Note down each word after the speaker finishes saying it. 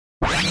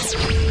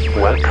Welcome.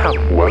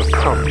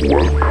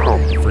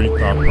 Free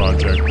Thought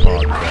Project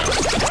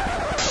Podcast.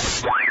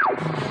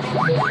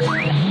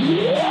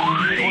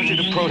 I don't want you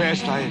to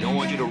protest. I don't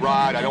want you to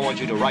riot. I don't want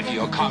you to write to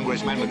your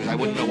congressman because I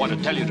wouldn't know what to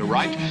tell you to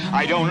write.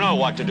 I don't know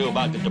what to do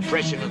about the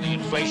depression and the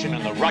inflation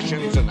and the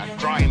Russians and the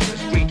crime in the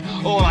street.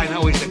 All I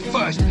know is that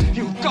first,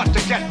 you've got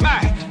to get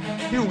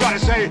mad. You've got to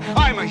say,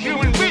 I'm a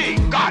human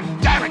being. God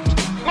damn it.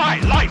 My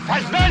life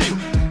has value.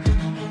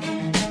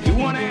 You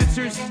want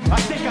answers? I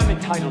think I'm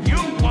entitled. You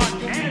want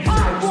answers?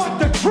 I want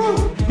the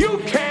truth. You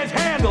can't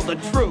handle the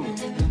truth.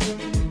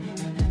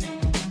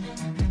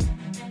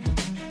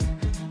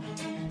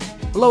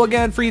 Hello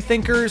again, free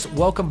thinkers.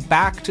 Welcome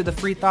back to the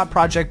Free Thought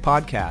Project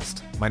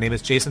podcast. My name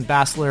is Jason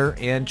Bassler,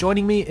 and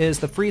joining me is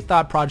the Free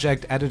Thought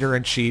Project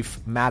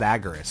editor-in-chief, Matt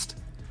Agarist.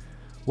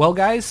 Well,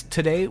 guys,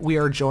 today we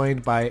are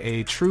joined by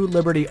a true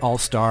Liberty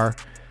all-star.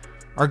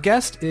 Our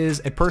guest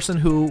is a person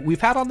who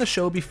we've had on the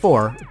show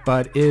before,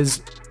 but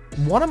is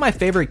one of my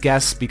favorite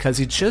guests because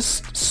he's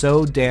just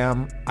so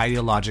damn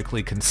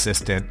ideologically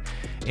consistent,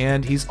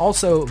 and he's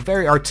also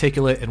very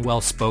articulate and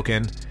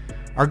well-spoken.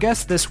 Our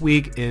guest this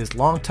week is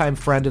longtime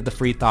friend of the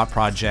Free Thought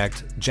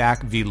Project,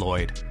 Jack V.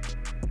 Lloyd.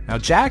 Now,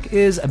 Jack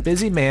is a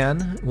busy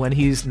man. When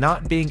he's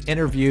not being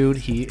interviewed,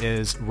 he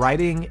is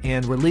writing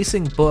and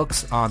releasing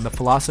books on the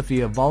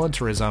philosophy of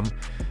voluntarism,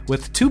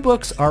 with 2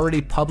 books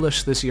already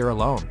published this year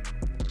alone.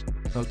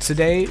 So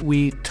today,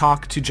 we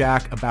talk to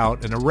Jack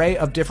about an array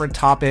of different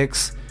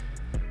topics.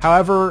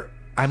 However,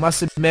 I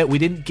must admit, we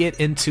didn't get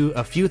into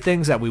a few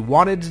things that we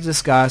wanted to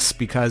discuss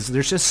because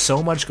there's just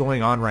so much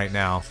going on right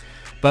now.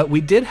 But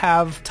we did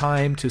have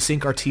time to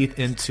sink our teeth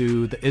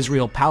into the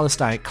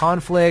Israel-Palestine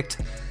conflict,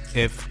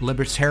 if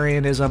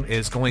libertarianism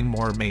is going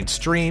more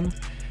mainstream.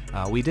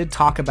 We did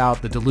talk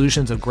about the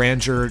delusions of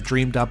grandeur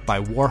dreamed up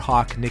by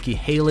warhawk Nikki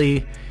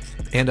Haley,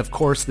 and of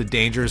course the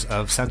dangers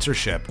of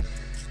censorship.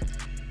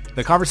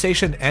 The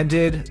conversation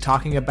ended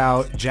talking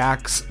about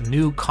Jack's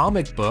new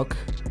comic book,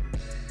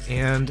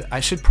 and I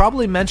should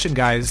probably mention,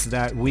 guys,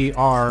 that we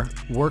are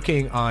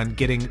working on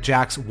getting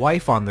Jack's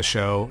wife on the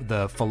show,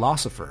 the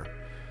philosopher.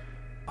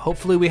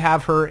 Hopefully we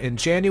have her in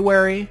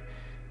January,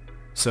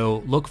 so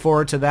look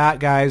forward to that,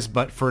 guys.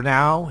 But for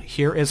now,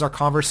 here is our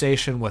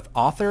conversation with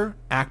author,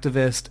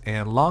 activist,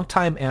 and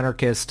longtime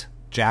anarchist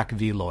Jack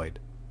V. Lloyd.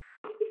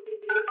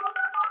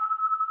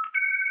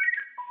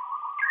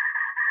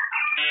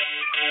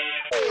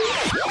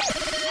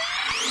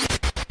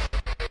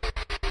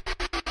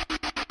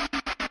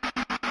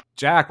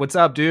 Jack, what's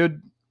up,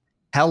 dude?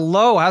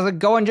 Hello, how's it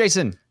going,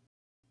 Jason?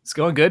 It's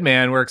going good,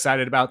 man. We're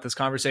excited about this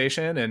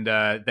conversation,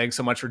 and thanks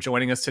so much for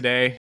joining us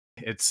today.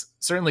 It's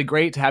certainly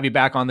great to have you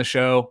back on the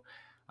show.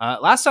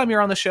 Last time you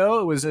were on the show,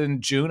 it was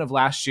in June of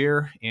last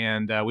year,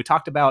 and we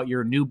talked about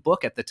your new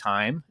book at the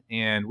time,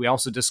 and we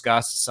also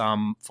discussed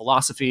some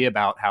philosophy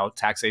about how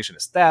taxation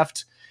is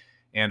theft,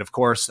 and of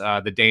course,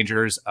 the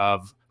dangers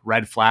of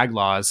red flag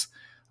laws.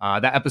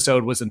 That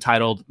episode was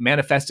entitled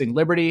Manifesting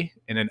Liberty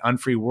in an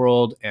Unfree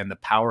World and the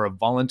Power of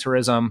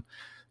Voluntarism.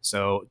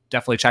 So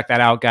definitely check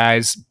that out,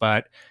 guys.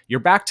 But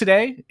you're back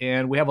today,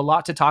 and we have a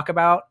lot to talk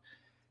about.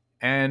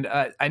 And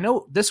I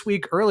know this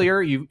week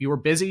earlier, you were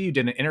busy. You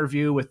did an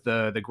interview with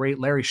the great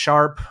Larry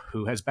Sharp,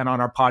 who has been on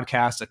our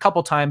podcast a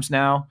couple times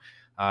now.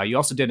 You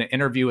also did an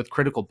interview with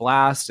Critical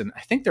Blast, and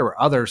I think there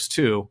were others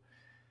too.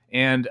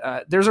 And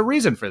there's a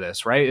reason for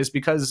this, right? It's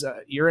because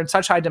you're in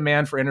such high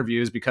demand for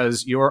interviews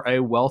because you're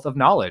a wealth of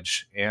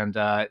knowledge. And,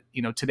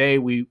 today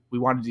we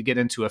wanted to get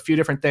into a few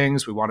different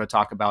things. We want to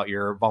talk about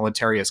your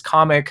Voluntarist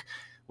comic,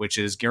 which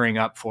is gearing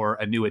up for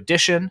a new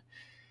edition.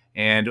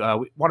 And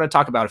we want to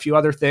talk about a few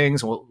other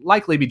things. We'll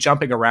likely be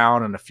jumping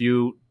around on a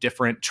few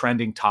different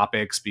trending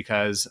topics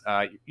because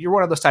you're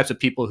one of those types of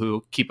people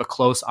who keep a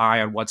close eye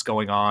on what's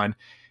going on.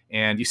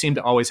 And you seem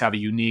to always have a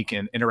unique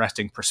and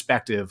interesting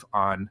perspective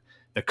on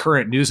the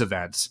current news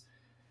events.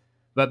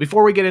 But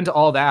before we get into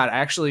all that, I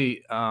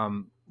actually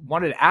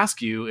wanted to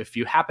ask you if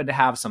you happened to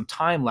have some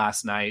time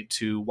last night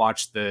to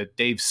watch the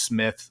Dave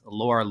Smith,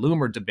 Laura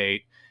Loomer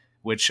debate,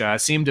 which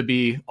seemed to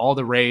be all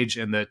the rage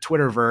in the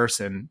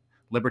Twitterverse and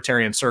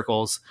libertarian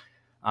circles.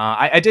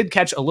 I did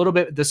catch a little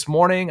bit this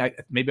morning,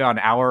 maybe about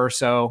an hour or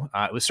so.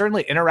 It was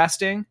certainly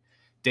interesting.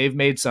 Dave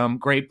made some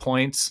great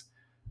points.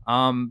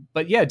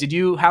 But yeah, did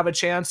you have a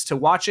chance to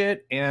watch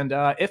it? And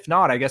if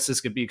not, I guess this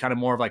could be kind of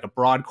more of like a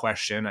broad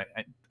question.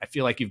 I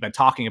feel like you've been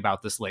talking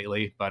about this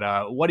lately,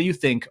 but what do you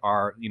think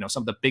are,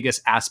 some of the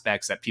biggest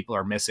aspects that people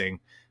are missing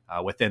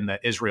within the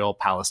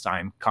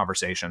Israel-Palestine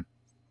conversation?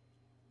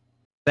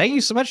 Thank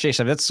you so much,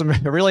 Jason. That's some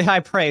really high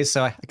praise,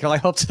 so I can only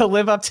hope to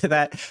live up to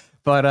that.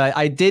 But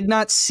I did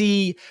not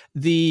see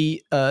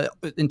the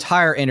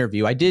entire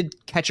interview. I did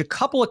catch a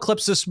couple of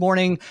clips this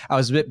morning. I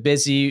was a bit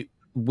busy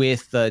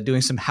with doing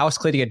some house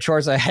cleaning and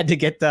chores I had to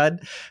get done.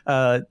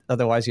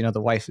 Otherwise,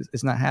 the wife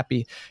is not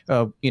happy.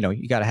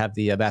 You got to have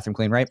the bathroom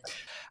clean, right?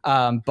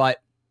 But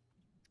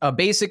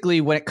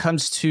basically, when it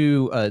comes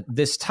to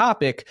this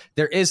topic,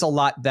 there is a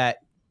lot that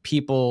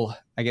people,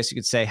 I guess you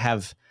could say,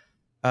 have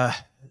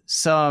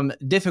some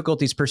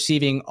difficulties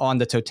perceiving on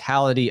the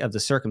totality of the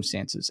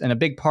circumstances. And a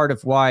big part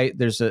of why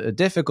there's a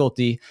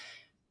difficulty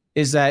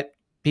is that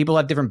people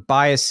have different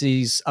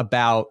biases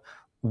about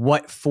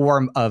what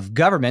form of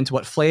government,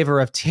 what flavor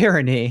of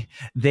tyranny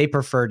they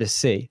prefer to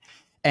see.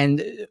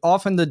 And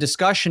often the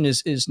discussion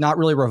is not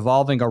really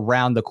revolving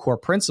around the core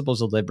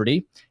principles of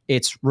liberty.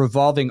 It's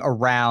revolving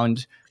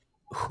around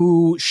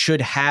who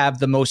should have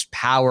the most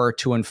power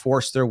to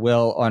enforce their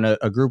will on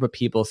a group of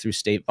people through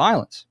state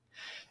violence.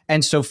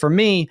 And so for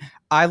me,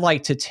 I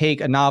like to take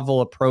a novel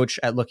approach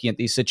at looking at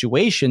these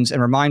situations and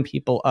remind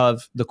people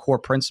of the core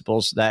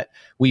principles that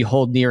we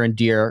hold near and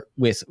dear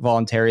with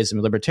voluntarism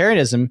and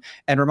libertarianism,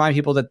 and remind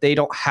people that they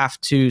don't have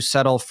to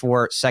settle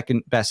for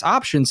second best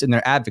options in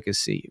their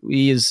advocacy.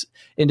 We as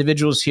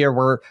individuals here,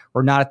 we're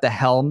not at the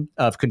helm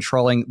of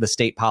controlling the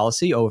state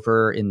policy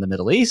over in the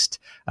Middle East.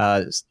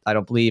 I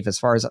don't believe, as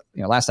far as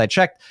last I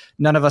checked,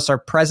 none of us are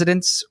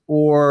presidents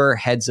or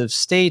heads of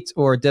state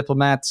or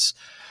diplomats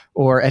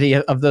or any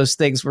of those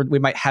things where we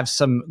might have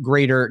some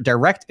greater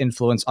direct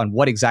influence on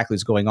what exactly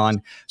is going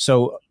on.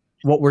 So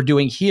what we're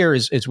doing here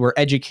is we're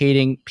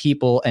educating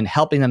people and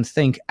helping them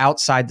think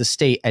outside the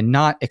state and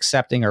not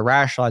accepting or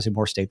rationalizing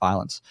more state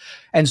violence.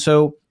 And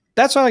so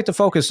that's what I like to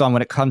focus on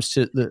when it comes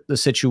to the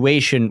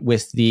situation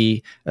with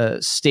the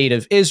state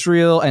of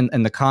Israel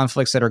and the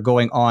conflicts that are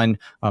going on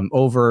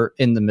over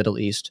in the Middle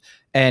East.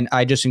 And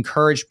I just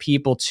encourage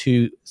people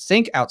to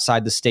think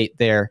outside the state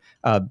there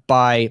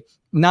by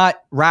not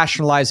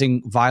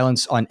rationalizing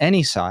violence on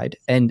any side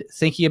and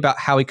thinking about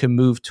how we can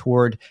move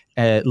toward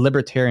a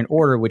libertarian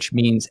order, which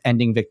means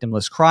ending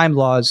victimless crime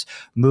laws,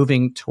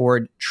 moving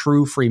toward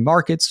true free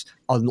markets,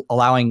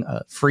 allowing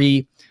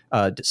free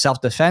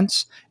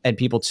self-defense and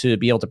people to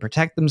be able to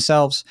protect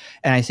themselves.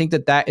 And I think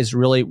that is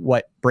really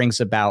what brings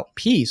about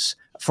peace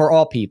for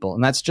all people.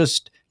 And that's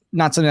just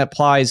not something that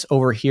applies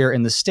over here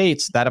in the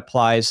States. That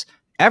applies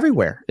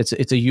everywhere. It's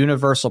a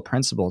universal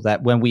principle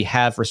that when we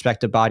have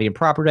respect of body and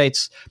property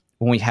rights,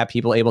 when we have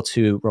people able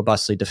to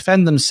robustly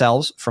defend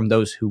themselves from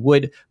those who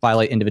would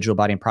violate individual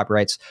body and property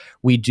rights,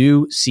 we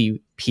do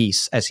see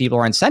peace, as people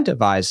are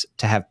incentivized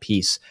to have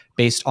peace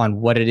based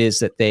on what it is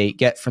that they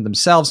get from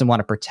themselves and want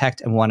to protect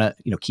and want to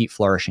keep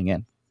flourishing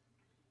in.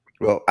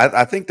 Well,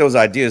 I think those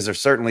ideas are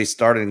certainly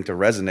starting to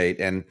resonate,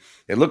 and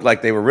it looked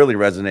like they were really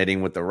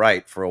resonating with the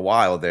right for a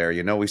while there.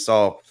 We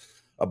saw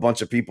a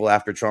bunch of people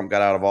after Trump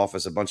got out of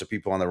office, a bunch of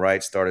people on the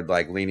right started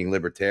leaning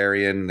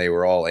libertarian. They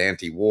were all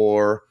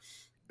anti-war.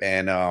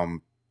 And,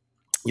 and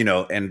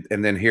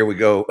then here we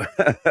go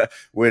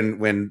when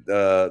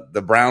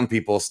the brown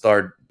people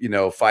start,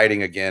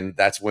 fighting again.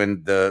 That's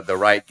when the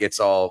right gets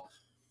all,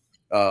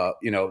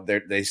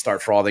 they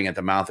start frothing at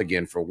the mouth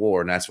again for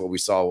war. And that's what we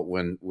saw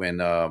when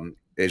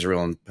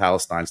Israel and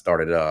Palestine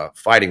started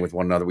fighting with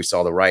one another. We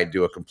saw the right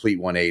do a complete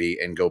 180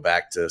 and go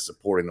back to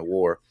supporting the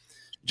war.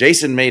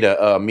 Jason made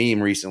a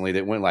meme recently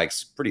that went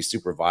pretty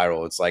super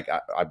viral. It's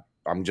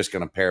I'm just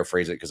going to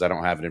paraphrase it because I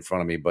don't have it in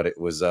front of me, but it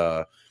was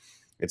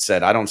it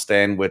said, "I don't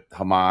stand with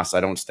Hamas. I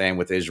don't stand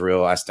with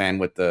Israel. I stand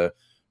with the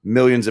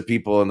millions of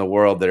people in the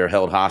world that are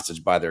held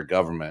hostage by their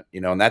government."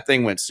 And that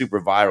thing went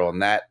super viral.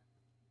 And that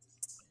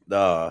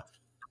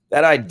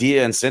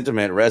idea and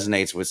sentiment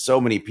resonates with so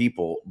many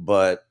people.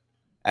 But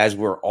as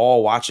we're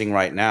all watching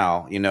right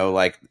now,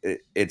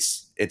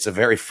 it's a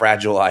very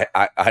fragile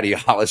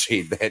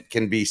ideology that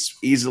can be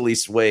easily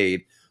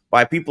swayed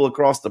by people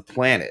across the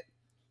planet.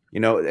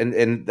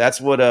 And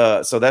that's what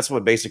that's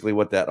what basically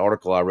what that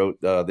article I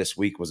wrote this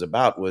week was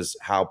about, was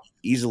how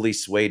easily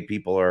swayed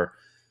people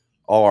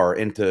are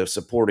into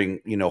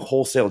supporting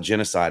wholesale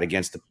genocide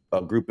against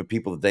a group of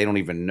people that they don't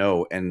even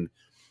know. And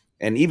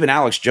even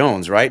Alex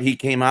Jones, right? He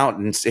came out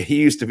and he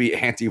used to be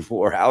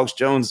anti-war. Alex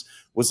Jones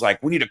was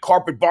like, "We need to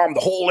carpet bomb the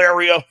whole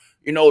area,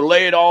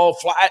 lay it all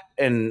flat."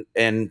 And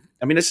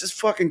I mean, this is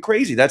fucking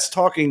crazy. That's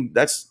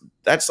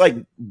like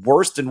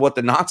worse than what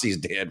the Nazis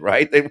did,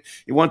 right?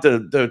 You want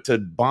to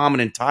bomb an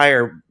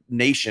entire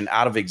nation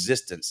out of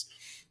existence,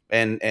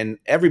 and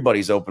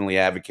everybody's openly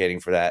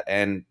advocating for that.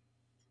 And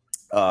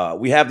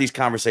we have these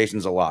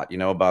conversations a lot,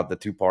 about the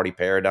two-party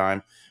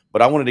paradigm.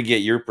 But I wanted to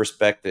get your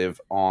perspective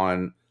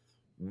on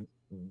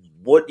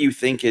what you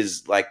think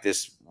is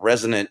this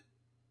resonant,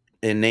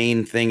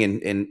 inane thing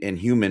in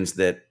humans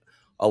that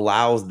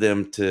allows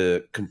them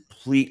to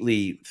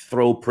completely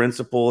throw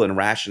principle and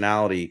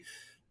rationality,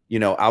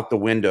 out the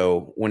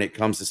window when it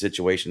comes to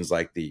situations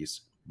like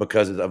these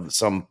because of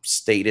some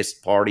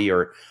statist party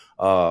or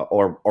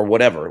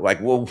whatever.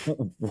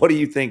 What do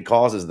you think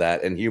causes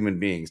that in human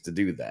beings to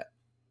do that?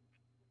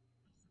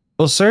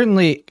 Well,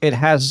 certainly it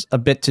has a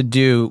bit to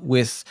do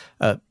with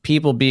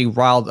people being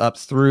riled up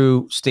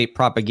through state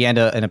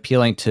propaganda and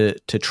appealing to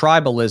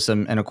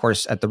tribalism, and of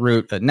course, at the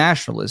root,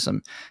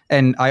 nationalism.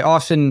 And I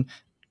often,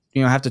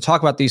 have to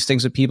talk about these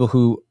things with people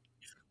who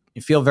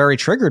feel very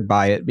triggered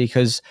by it,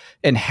 because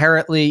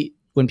inherently,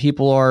 when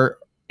people are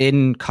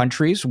in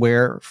countries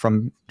where,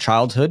 from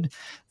childhood,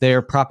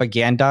 they're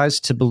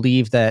propagandized to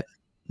believe that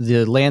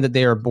the land that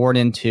they are born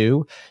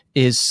into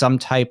is some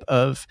type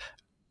of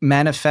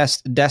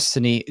manifest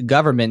destiny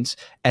government,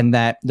 and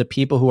that the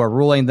people who are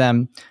ruling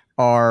them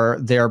are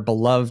their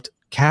beloved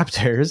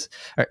captors,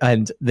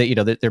 and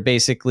that they're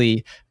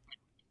basically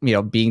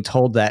being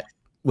told that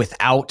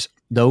without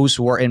those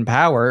who are in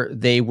power,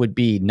 they would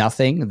be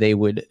nothing. They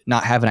would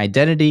not have an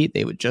identity.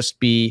 They would just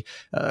be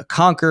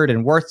conquered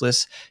and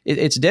worthless.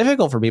 It's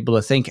difficult for people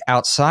to think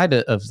outside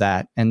of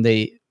that, and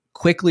they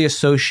quickly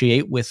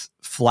associate with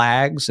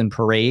flags and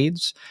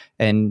parades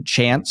and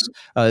chants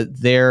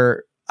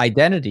their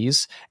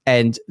identities,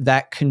 and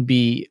that can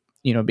be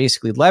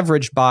basically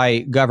leveraged by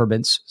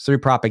governments through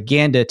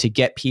propaganda to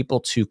get people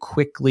to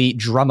quickly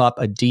drum up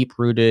a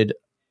deep-rooted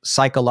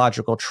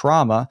psychological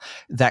trauma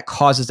that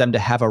causes them to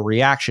have a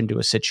reaction to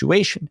a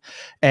situation.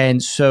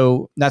 And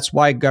so that's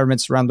why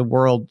governments around the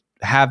world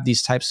have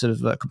these types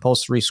of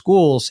compulsory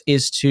schools,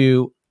 is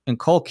to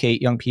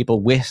inculcate young people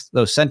with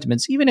those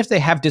sentiments, even if they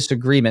have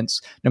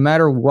disagreements. No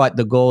matter what,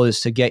 the goal is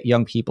to get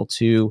young people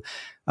to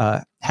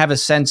have a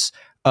sense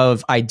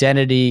of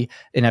identity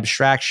and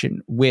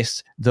abstraction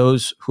with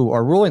those who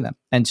are ruling them,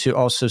 and to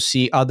also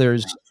see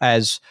others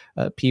as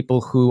people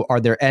who are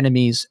their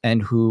enemies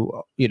and who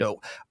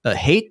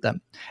hate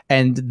them.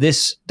 And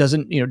this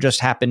doesn't just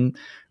happen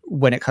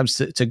when it comes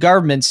to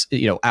governments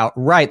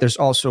outright. There's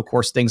also, of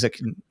course, things that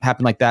can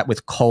happen like that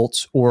with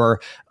cults or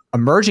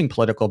emerging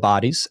political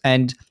bodies,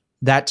 and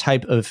that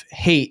type of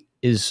hate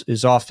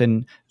is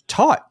often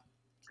taught.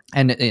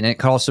 And it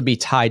can also be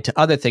tied to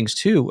other things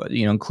too,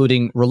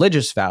 including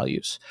religious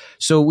values.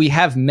 So we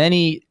have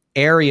many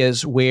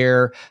areas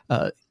where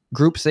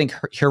groupthink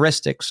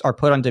heuristics are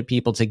put onto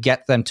people to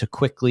get them to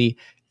quickly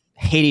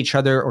hate each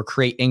other or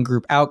create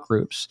in-group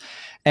out-groups.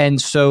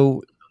 And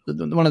so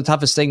one of the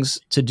toughest things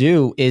to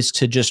do is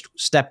to just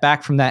step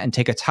back from that and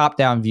take a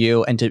top-down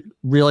view, and to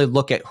really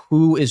look at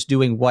who is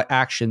doing what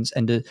actions,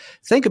 and to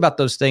think about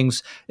those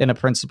things in a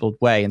principled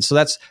way. And so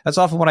that's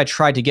often what I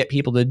try to get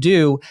people to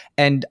do.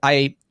 And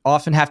I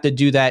often have to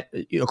do that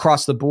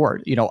across the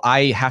board.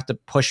 I have to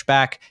push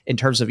back in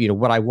terms of,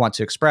 what I want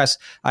to express.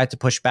 I have to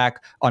push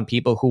back on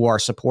people who are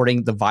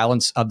supporting the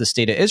violence of the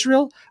state of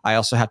Israel. I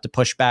also have to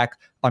push back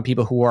on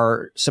people who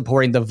are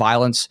supporting the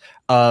violence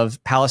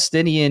of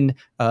Palestinian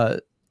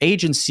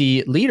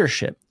agency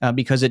leadership,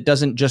 because it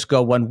doesn't just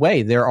go one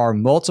way. There are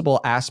multiple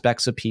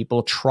aspects of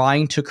people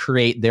trying to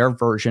create their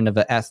version of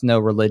an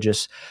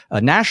ethno-religious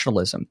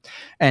nationalism.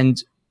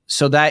 And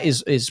so that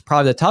is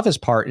probably the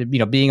toughest part,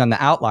 being on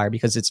the outlier,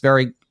 because it's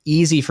very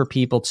easy for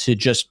people to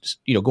just,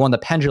 go on the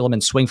pendulum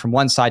and swing from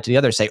one side to the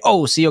other, say,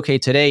 oh, see, okay,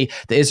 today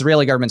the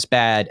Israeli government's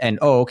bad. And,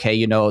 oh, okay,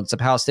 it's the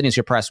Palestinians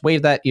who oppressed.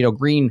 Wave that,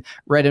 green,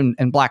 red,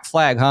 and black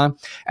flag, huh?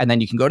 And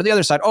then you can go to the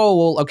other side. Oh,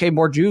 well, okay,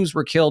 more Jews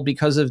were killed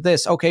because of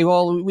this. Okay,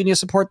 well, we need to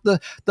support the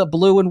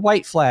blue and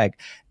white flag.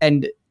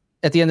 And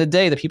at the end of the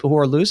day, the people who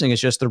are losing is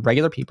just the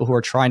regular people who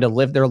are trying to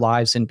live their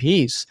lives in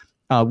peace.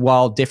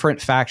 While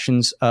different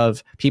factions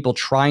of people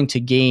trying to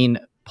gain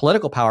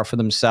political power for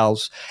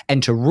themselves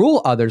and to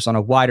rule others on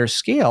a wider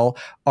scale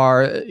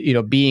are,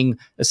 being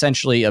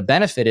essentially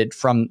benefited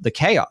from the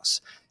chaos.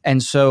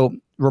 And so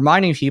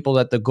reminding people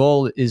that the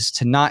goal is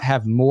to not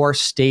have more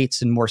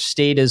states and more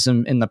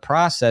statism in the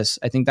process,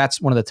 I think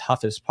that's one of the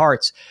toughest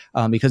parts,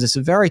 because it's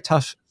a very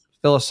tough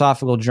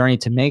philosophical journey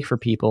to make for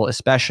people,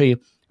 especially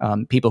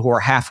people who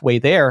are halfway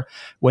there,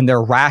 when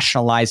they're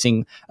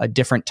rationalizing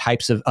different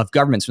types of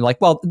governments. They're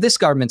like, well, this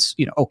government's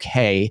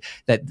okay,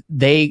 that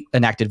they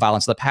enacted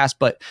violence in the past,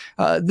 but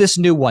this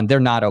new one,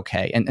 they're not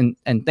okay,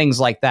 and things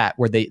like that,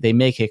 where they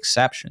make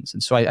exceptions.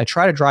 And so I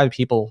try to drive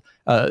people,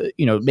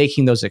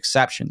 making those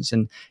exceptions.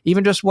 And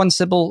even just one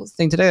simple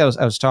thing today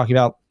I was talking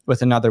about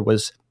with another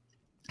was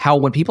how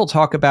when people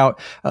talk about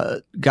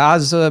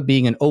Gaza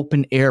being an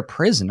open air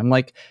prison, I'm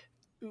like,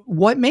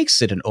 what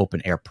makes it an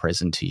open air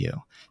prison to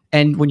you?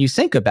 And when you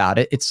think about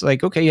it, it's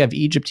like, okay, you have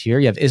Egypt here,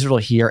 you have Israel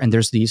here, and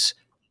there's these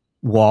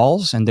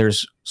walls, and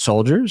there's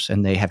soldiers,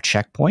 and they have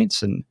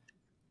checkpoints, and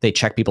they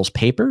check people's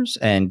papers,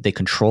 and they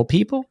control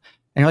people.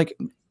 And you're like,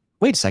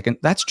 wait a second,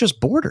 that's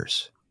just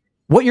borders.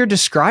 What you're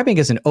describing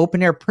as an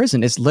open air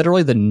prison is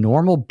literally the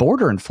normal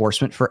border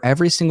enforcement for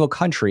every single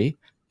country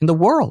in the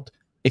world.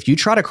 If you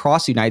try to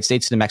cross the United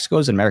States into Mexico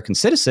as an American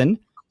citizen,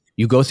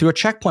 you go through a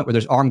checkpoint where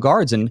there's armed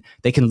guards, and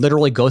they can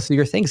literally go through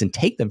your things and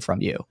take them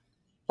from you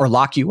or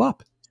lock you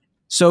up.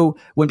 So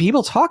when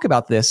people talk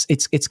about this,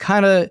 it's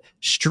kind of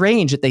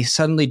strange that they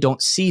suddenly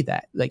don't see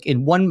that. Like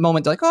in one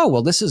moment, they're like, oh,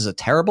 well, this is a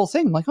terrible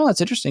thing. I'm like, oh,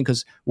 that's interesting,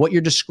 because what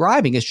you're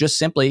describing is just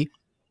simply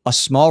a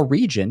small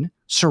region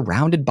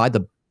surrounded by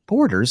the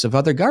borders of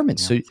other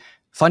governments. Yeah. So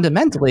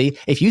fundamentally,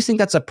 if you think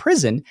that's a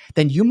prison,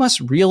 then you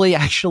must really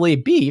actually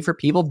be for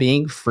people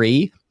being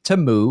free to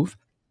move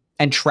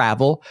and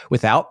travel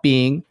without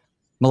being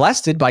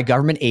molested by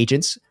government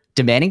agents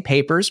demanding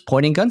papers,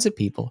 pointing guns at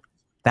people.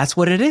 That's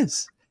what it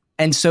is.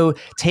 And so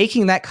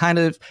taking that kind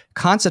of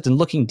concept and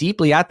looking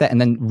deeply at that,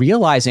 and then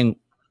realizing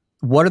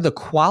what are the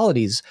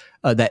qualities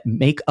that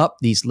make up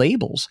these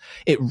labels,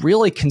 it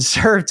really can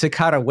serve to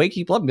kind of wake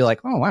people up and be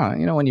like, oh, wow,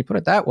 when you put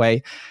it that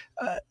way,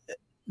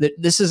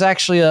 this is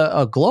actually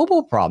a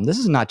global problem. This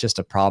is not just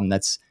a problem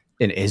that's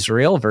in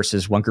Israel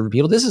versus one group of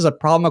people. This is a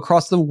problem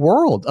across the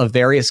world of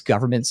various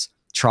governments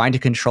trying to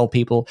control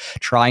people,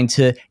 trying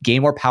to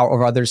gain more power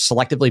over others,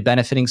 selectively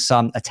benefiting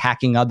some,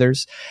 attacking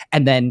others,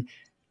 and then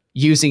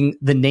using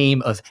the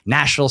name of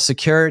national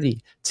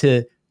security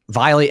to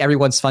violate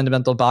everyone's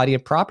fundamental body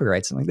of property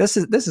rights. I'm like, this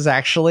is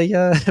actually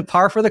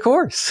par for the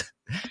course.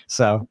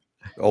 So,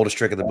 Oldest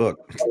trick of the book.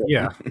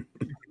 Yeah,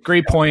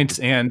 great point.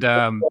 And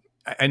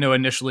I know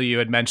initially you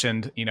had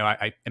mentioned,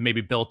 I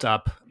maybe built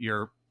up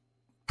your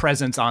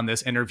presence on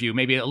this interview,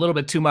 maybe a little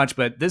bit too much,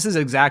 but this is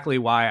exactly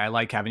why I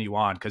like having you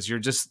on, because you're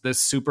just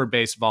this super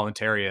based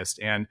voluntarist.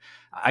 And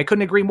I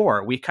couldn't agree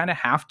more. We kind of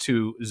have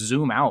to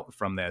zoom out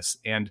from this.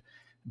 And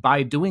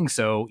by doing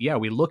so,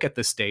 we look at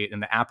the state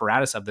and the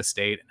apparatus of the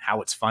state and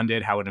how it's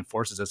funded, how it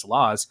enforces its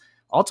laws.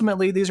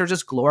 Ultimately, these are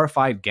just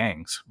glorified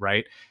gangs,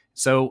 right?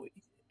 So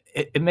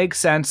it makes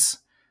sense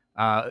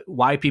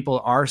why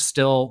people are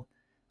still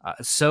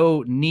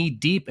so knee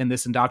deep in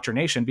this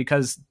indoctrination,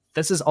 because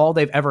this is all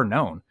they've ever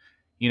known.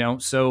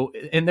 So,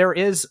 and there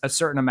is a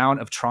certain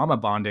amount of trauma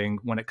bonding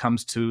when it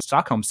comes to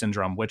Stockholm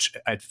syndrome, which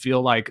I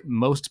feel like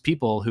most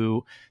people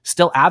who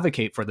still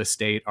advocate for the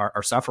state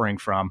are suffering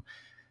from.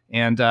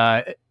 And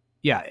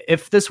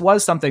if this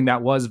was something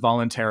that was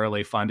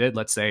voluntarily funded,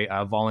 let's say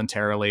a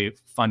voluntarily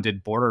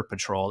funded border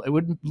patrol, it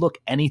wouldn't look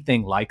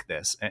anything like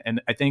this.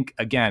 And I think,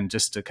 again,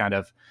 just to kind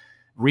of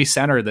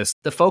recenter this,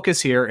 the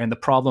focus here and the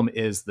problem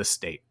is the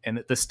state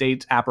and the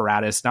state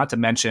apparatus, not to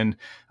mention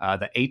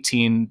the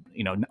 18,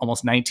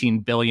 almost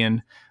 19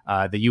 billion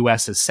the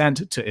U.S. has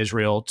sent to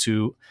Israel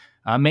to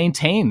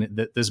maintain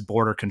this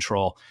border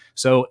control.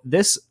 So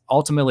this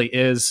ultimately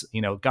is,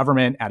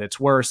 government at its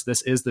worst.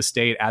 This is the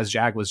state, as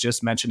Jag was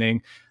just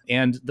mentioning.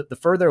 And the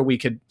further we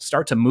could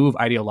start to move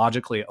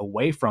ideologically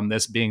away from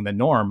this being the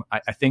norm,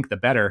 I think the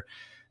better.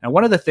 And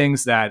one of the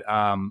things that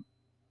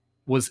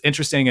was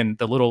interesting in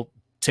the little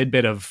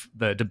tidbit of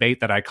the debate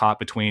that I caught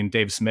between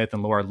Dave Smith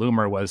and Laura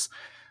Loomer was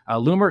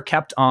Loomer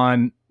kept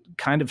on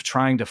kind of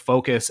trying to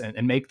focus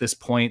and make this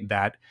point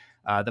that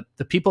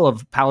the people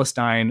of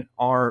Palestine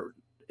are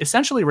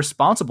essentially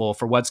responsible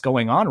for what's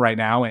going on right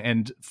now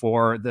and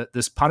for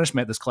this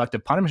punishment, this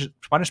collective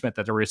punishment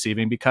that they're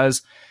receiving,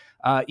 because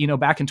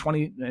back in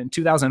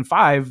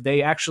 2005,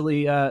 they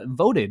actually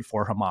voted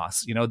for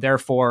Hamas.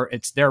 Therefore,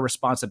 it's their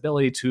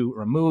responsibility to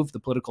remove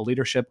the political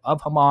leadership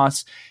of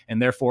Hamas,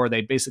 and therefore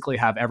they basically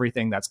have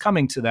everything that's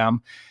coming to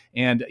them.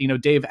 And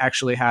Dave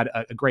actually had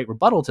a great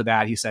rebuttal to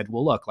that. He said,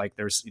 "Well, look, like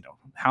there's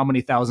how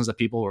many thousands of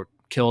people were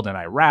killed in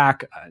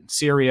Iraq, in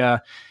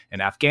Syria,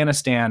 and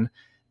Afghanistan."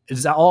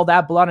 Is that all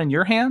that blood in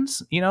your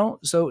hands?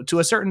 So to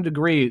a certain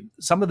degree,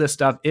 some of this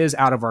stuff is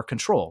out of our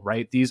control,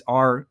 right? These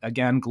are,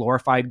 again,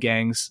 glorified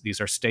gangs. These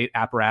are state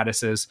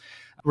apparatuses.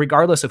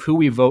 Regardless of who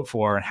we vote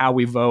for and how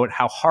we vote,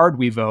 how hard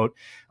we vote,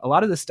 a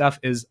lot of this stuff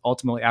is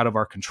ultimately out of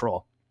our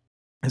control.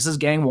 This is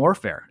gang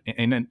warfare.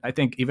 And I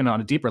think even on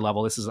a deeper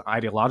level, this is an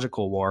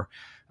ideological war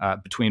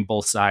between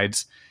both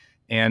sides.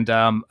 And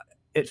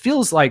it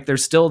feels like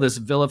there's still this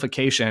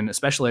vilification,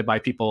 especially by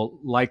people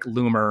like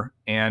Loomer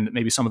and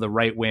maybe some of the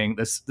right wing.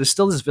 There's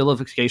still this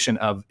vilification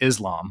of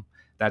Islam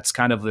that's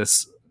kind of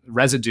this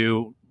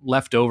residue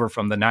left over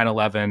from the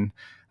 9/11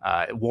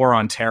 war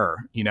on terror,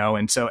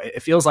 and so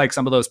it feels like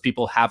some of those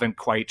people haven't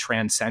quite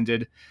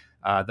transcended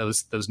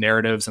those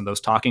narratives and those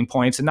talking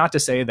points. And not to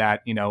say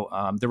that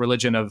the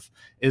religion of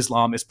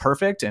Islam is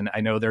perfect, and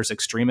I know there's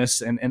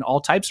extremists in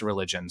all types of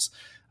religions,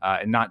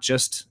 and not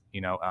just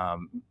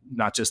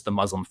the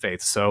Muslim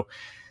faith. So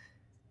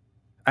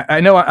I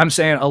know I'm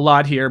saying a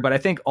lot here, but I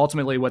think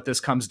ultimately what this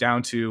comes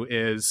down to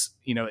is,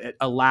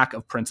 a lack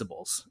of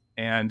principles.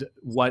 And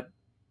what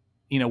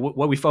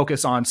we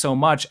focus on so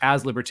much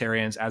as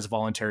libertarians, as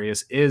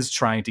voluntarists, is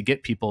trying to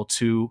get people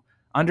to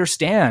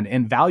understand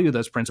and value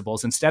those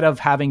principles, instead of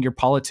having your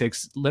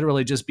politics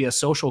literally just be a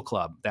social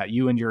club that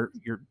you and your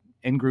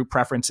in-group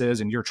preferences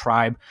and your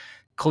tribe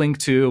cling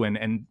to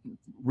and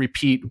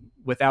repeat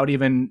without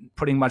even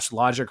putting much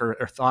logic or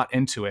thought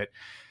into it.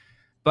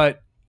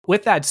 But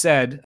with that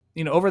said,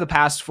 over the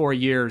past 4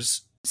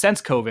 years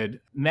since COVID,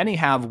 many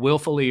have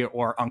willfully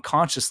or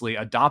unconsciously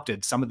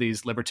adopted some of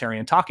these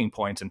libertarian talking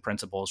points and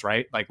principles,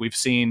 right? Like we've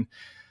seen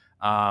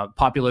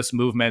populist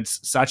movements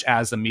such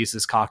as the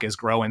Mises Caucus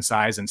grow in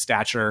size and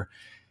stature.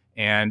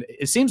 And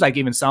it seems like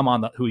even some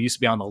who used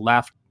to be on the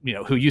left,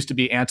 who used to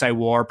be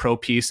anti-war,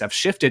 pro-peace, have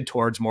shifted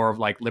towards more of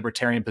like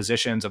libertarian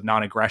positions of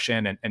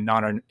non-aggression and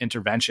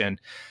non-intervention.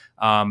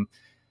 And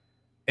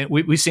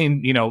we've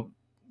seen,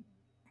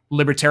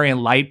 libertarian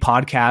light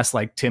podcasts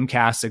like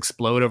Timcast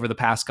explode over the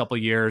past couple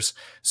of years.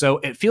 So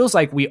it feels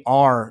like we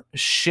are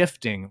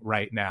shifting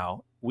right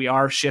now. We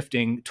are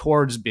shifting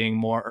towards being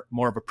more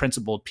of a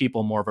principled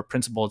people, more of a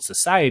principled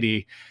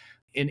society.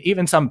 And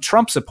even some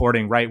Trump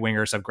supporting right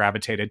wingers have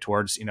gravitated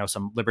towards,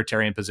 some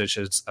libertarian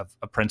positions of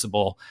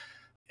principle.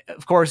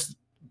 Of course,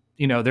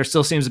 there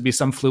still seems to be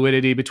some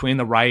fluidity between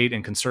the right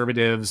and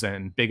conservatives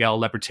and big L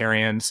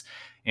libertarians.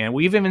 And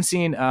we've even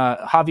seen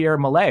Javier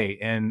Milei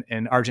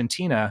in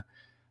Argentina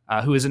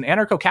who is an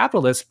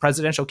anarcho-capitalist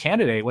presidential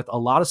candidate with a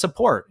lot of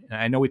support.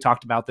 And I know we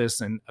talked about this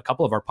in a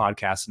couple of our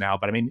podcasts now,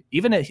 but I mean,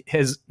 even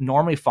his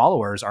normally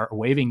followers are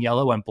waving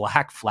yellow and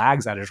black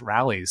flags at his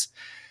rallies.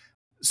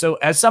 So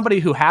as somebody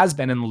who has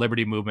been in the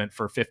liberty movement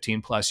for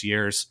 15 plus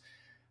years,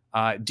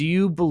 do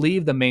you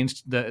believe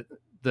the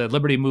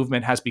liberty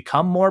movement has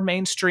become more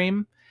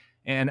mainstream?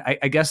 And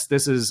I guess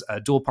this is a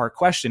dual part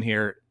question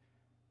here.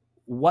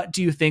 What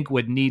do you think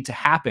would need to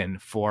happen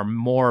for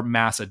more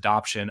mass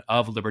adoption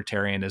of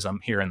libertarianism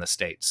here in the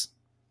States?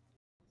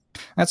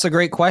 That's a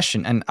great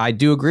question. And I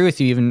do agree with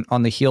you, even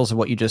on the heels of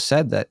what you just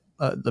said, that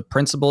the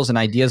principles and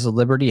ideas of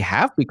liberty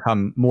have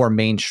become more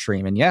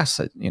mainstream. And yes,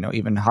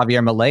 even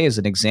Javier Milei is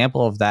an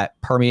example of that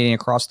permeating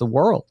across the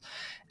world.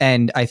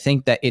 And I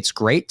think that it's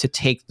great to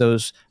take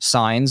those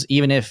signs,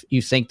 even if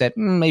you think that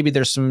maybe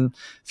there's some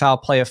foul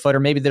play afoot, or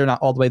maybe they're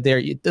not all the way there.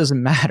 It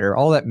doesn't matter.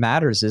 All that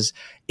matters is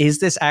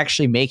this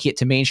actually making it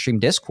to mainstream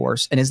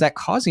discourse? And is that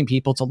causing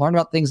people to learn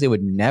about things they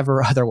would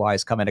never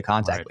otherwise come into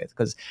contact with?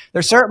 Because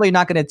they're certainly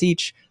not going to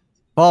teach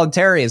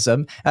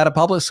voluntarism at a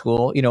public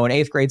school, in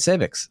 8th grade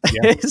civics.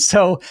 Yeah.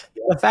 So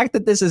the fact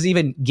that this is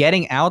even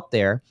getting out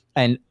there,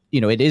 and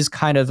it is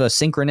kind of a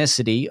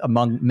synchronicity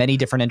among many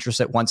different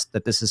interests at once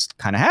that this is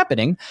kind of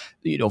happening.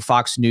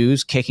 Fox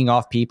News kicking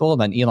off people,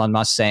 and then Elon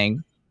Musk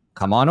saying,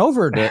 come on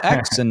over to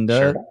X and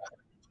post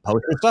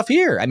your stuff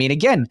here. I mean,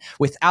 again,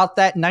 without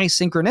that nice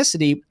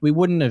synchronicity, we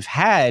wouldn't have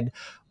had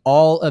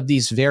all of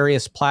these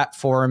various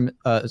platform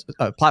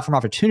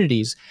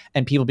opportunities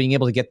and people being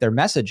able to get their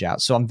message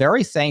out. So I'm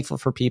very thankful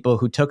for people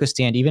who took a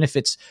stand, even if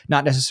it's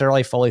not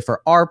necessarily fully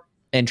for our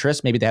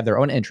interest. Maybe they have their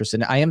own interest.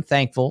 And I am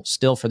thankful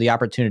still for the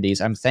opportunities.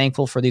 I'm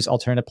thankful for these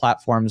alternative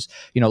platforms,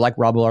 like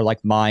Rumble or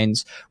like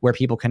Minds, where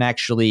people can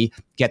actually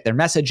get their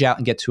message out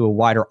and get to a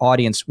wider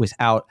audience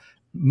without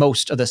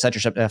most of the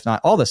censorship, if not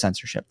all the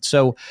censorship.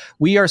 So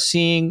we are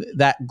seeing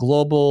that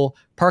global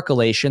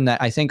percolation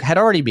that I think had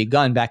already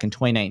begun back in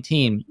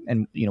 2019.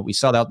 And, we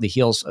saw that on the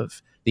heels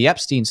of the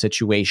Epstein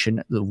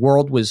situation. The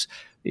world was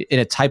in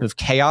a type of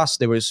chaos.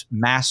 There was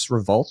mass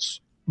revolts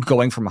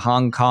going from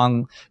Hong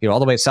Kong, all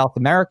the way to South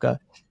America.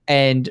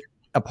 And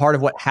a part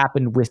of what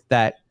happened with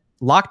that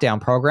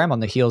lockdown program on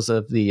the heels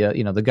of the,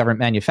 the government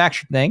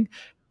manufactured thing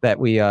that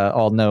we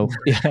all know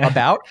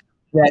about,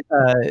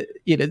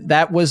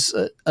 that was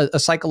a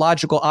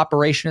psychological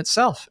operation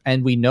itself.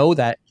 And we know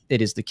that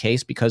it is the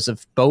case because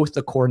of both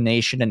the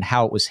coordination and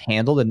how it was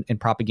handled in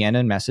propaganda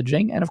and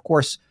messaging. And of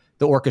course,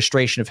 the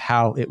orchestration of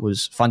how it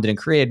was funded and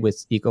created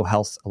with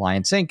EcoHealth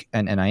Alliance Inc.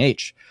 and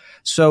NIH.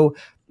 So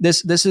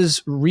this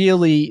is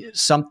really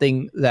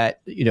something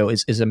that,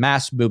 is a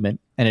mass movement,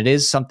 and it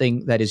is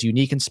something that is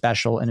unique and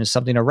special, and is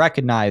something to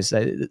recognize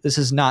that this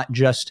is not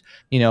just,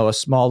 a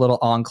small little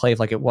enclave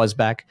like it was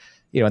back,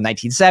 in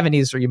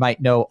 1970s, where you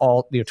might know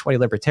all 20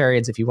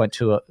 libertarians if you went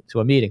to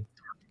a meeting,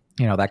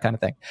 that kind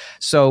of thing.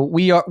 So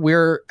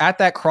we're at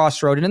that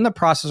crossroad, and in the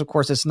process, of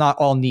course, it's not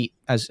all neat,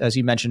 as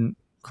you mentioned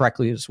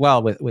correctly as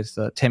well with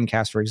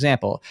Timcast, for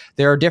example.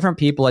 There are different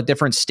people at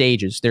different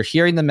stages. They're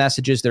hearing the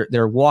messages.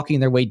 They're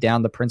walking their way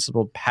down the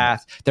principled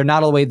path. They're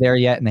not all the way there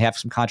yet, and they have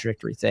some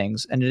contradictory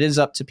things. And it is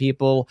up to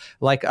people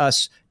like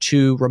us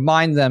to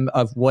remind them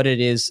of what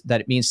it is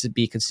that it means to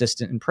be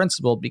consistent in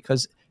principle,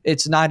 because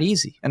it's not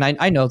easy. And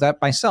I know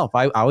that myself.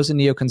 I was a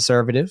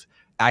neoconservative.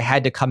 I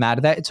had to come out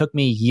of that. It took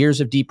me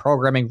years of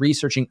deprogramming,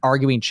 researching,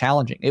 arguing,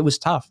 challenging. It was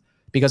tough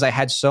because I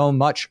had so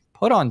much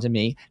put onto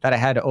me that I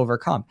had to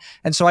overcome.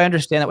 And so I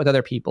understand that with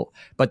other people.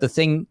 But the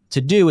thing to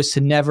do is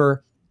to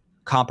never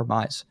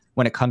compromise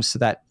when it comes to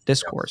that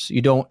discourse.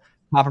 You don't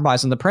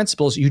compromise on the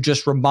principles. You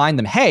just remind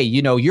them, hey,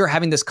 you're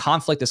having this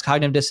conflict, this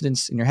cognitive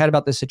dissonance in your head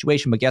about this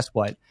situation. But guess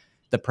what?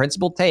 The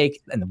principled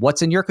take, and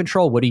what's in your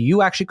control, what do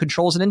you actually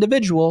control as an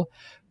individual,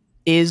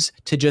 is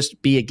to just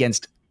be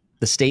against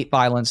the state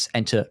violence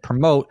and to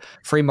promote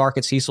free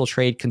market, ceaseful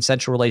trade,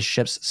 consensual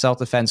relationships,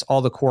 self-defense, all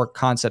the core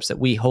concepts that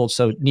we hold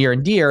so near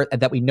and dear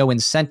and that we know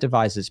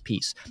incentivizes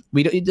peace.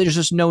 There's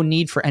just no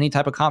need for any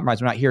type of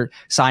compromise. We're not here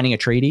signing a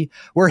treaty.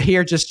 We're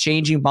here just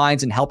changing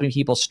minds and helping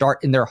people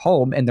start in their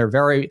home and their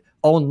very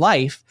own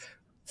life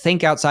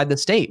think outside the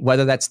state,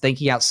 whether that's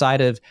thinking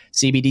outside of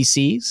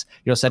CBDCs,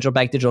 central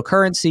bank digital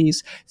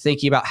currencies,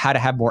 thinking about how to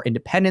have more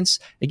independence.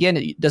 Again,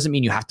 it doesn't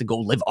mean you have to go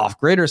live off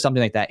grid or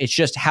something like that. It's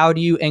just, how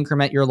do you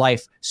increment your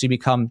life so you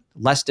become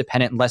less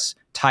dependent, less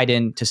tied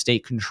in to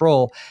state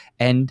control?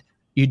 And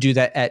you do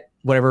that at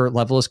whatever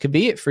level is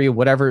convenient for you,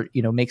 whatever,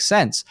 makes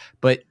sense.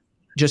 But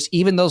just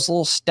even those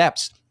little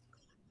steps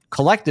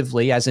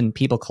collectively, as in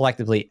people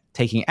collectively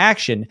taking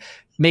action,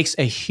 makes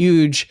a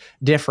huge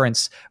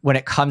difference when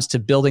it comes to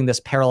building this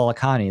parallel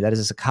economy. That is,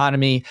 this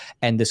economy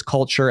and this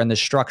culture and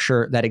this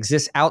structure that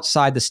exists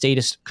outside the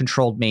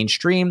statist-controlled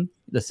mainstream,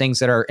 the things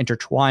that are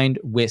intertwined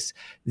with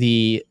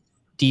the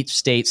deep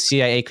state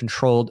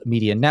CIA-controlled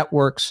media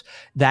networks.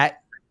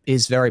 That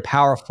is very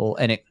powerful,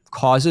 and it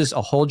causes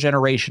a whole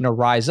generation to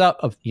rise up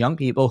of young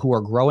people who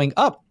are growing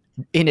up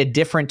in a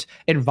different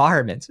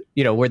environment,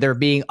 where they're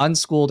being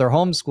unschooled or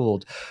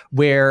homeschooled,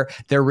 where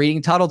they're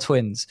reading Tuttle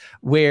Twins,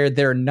 where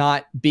they're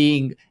not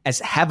being as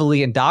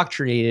heavily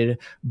indoctrinated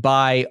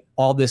by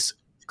all this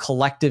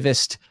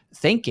collectivist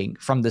thinking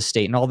from the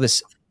state and all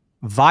this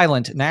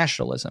violent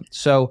nationalism.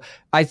 So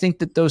I think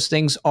that those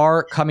things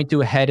are coming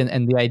to a head,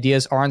 and the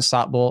ideas are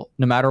unstoppable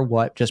no matter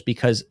what, just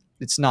because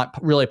it's not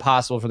really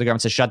possible for the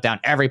government to shut down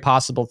every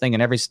possible thing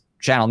in every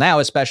channel now,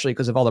 especially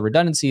because of all the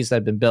redundancies that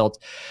have been built.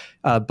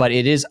 But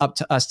it is up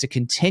to us to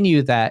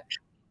continue that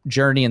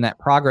journey and that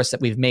progress that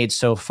we've made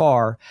so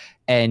far.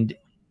 And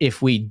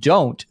if we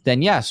don't,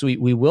 then yes, we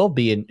will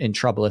be in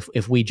trouble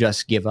if we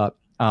just give up.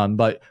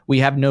 But we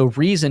have no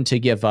reason to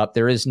give up.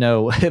 There is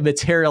no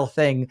material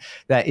thing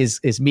that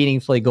is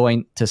meaningfully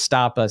going to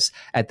stop us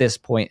at this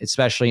point,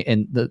 especially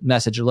in the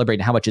message of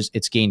liberating, how much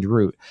it's gained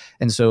root.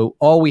 And so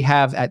all we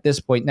have at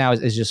this point now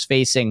is just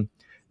facing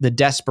the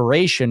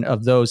desperation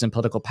of those in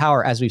political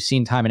power, as we've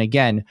seen time and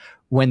again,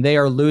 when they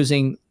are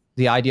losing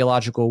the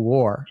ideological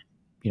war.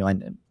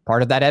 And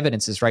part of that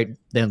evidence is, right,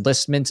 the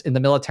enlistment in the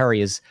military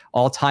is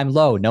all-time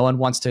low. No one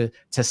wants to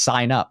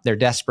sign up. They're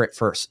desperate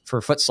for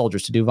foot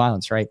soldiers to do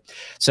violence, right?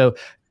 So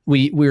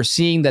we're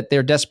seeing that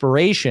their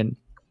desperation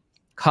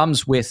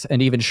comes with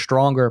an even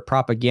stronger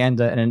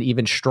propaganda and an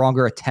even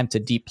stronger attempt to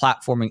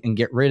deplatform and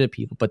get rid of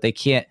people. But they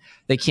can't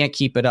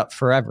keep it up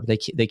forever.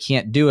 They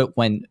can't do it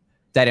when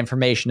that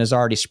information is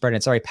already spread.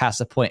 It's already past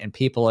the point, and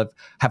people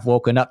have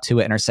woken up to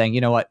it and are saying,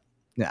 you know what?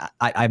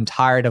 I'm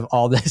tired of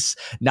all this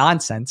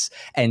nonsense.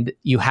 And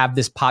you have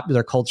this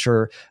popular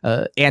culture,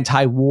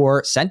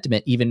 anti-war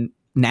sentiment, even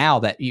now,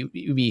 that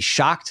you'd be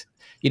shocked,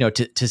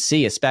 to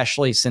see,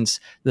 especially since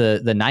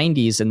the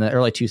 90s and the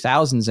early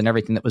 2000s and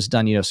everything that was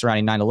done,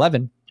 surrounding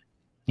 9/11.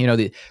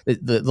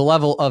 The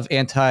level of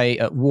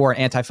anti-war,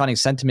 anti-funding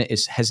sentiment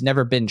has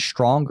never been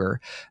stronger.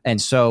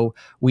 And so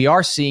we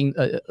are seeing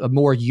a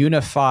more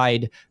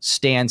unified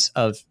stance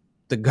of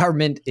the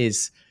government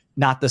is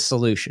not the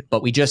solution,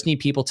 but we just need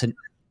people to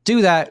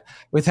do that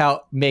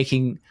without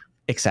making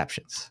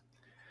exceptions.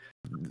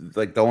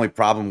 Like, the only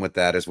problem with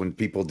that is when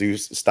people do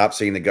stop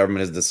seeing the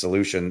government as the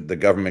solution, the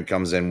government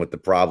comes in with the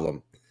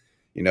problem,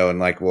 and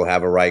like we'll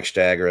have a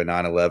Reichstag or a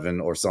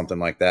 9/11 or something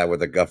like that, where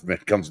the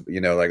government comes,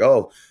 like,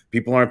 oh,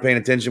 people aren't paying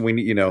attention. We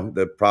need,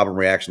 the problem,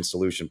 reaction,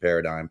 solution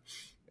paradigm.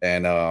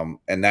 And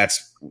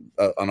that's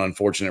an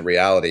unfortunate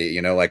reality,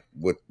 like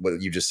what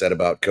you just said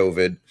about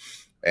COVID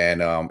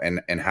and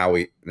how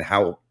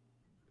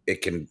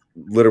it can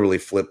literally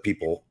flip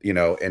people,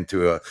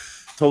 into a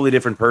totally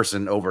different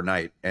person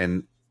overnight.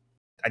 And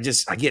I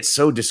get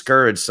so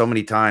discouraged so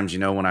many times,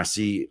 when I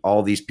see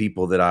all these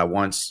people that I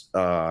once,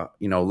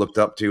 looked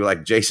up to.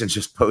 Like, Jason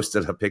just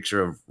posted a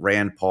picture of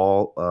Rand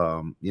Paul,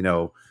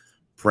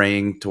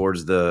 praying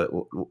towards the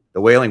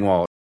Wailing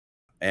Wall.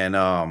 And,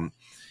 and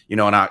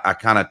I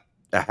kind of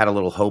had a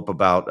little hope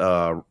about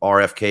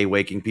RFK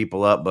waking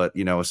people up. But,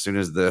 as soon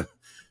as the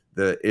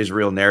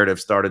Israel narrative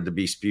started to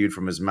be spewed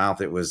from his mouth,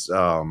 it was,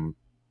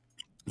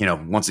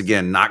 once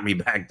again, knocked me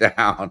back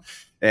down.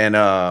 And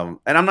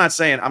I'm not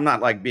saying, I'm not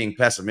like being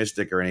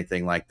pessimistic or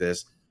anything like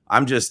this.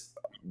 I'm just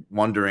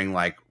wondering,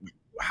 like,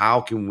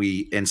 how can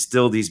we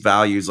instill these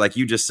values? Like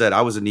you just said,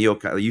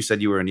 you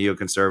said you were a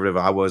neoconservative.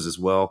 I was as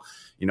well.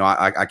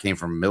 I came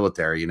from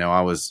military,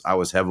 I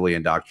was heavily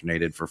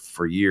indoctrinated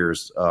for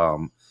years.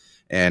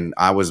 And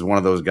I was one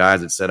of those guys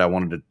that said I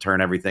wanted to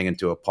turn everything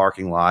into a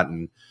parking lot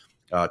and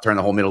turn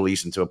the whole Middle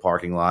East into a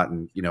parking lot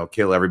and,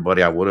 kill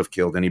everybody. I would have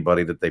killed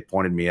anybody that they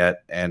pointed me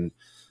at. And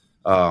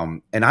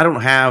I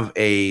don't have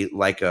a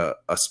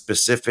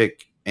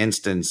specific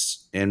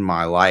instance in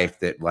my life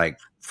that like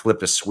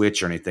flipped a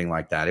switch or anything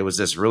like that. It was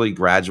this really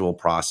gradual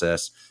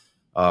process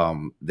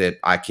that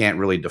I can't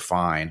really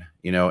define,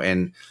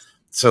 and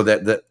so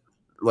that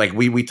like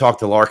we talked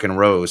to Larkin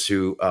Rose,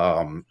 who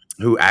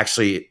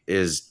actually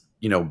is,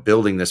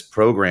 building this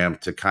program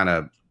to kind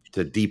of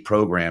to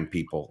deprogram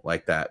people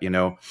like that.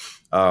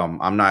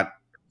 I'm not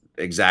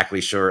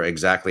exactly sure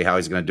exactly how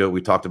he's going to do it.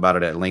 We talked about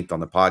it at length on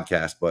the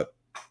podcast, but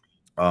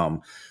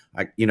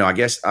I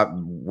guess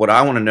what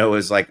I want to know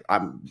is, like,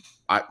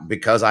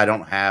 because I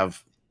don't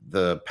have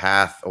the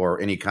path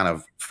or any kind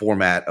of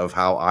format of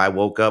how I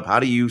woke up, how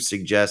do you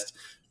suggest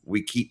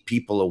we keep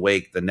people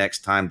awake the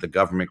next time the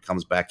government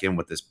comes back in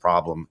with this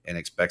problem and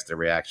expects their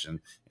reaction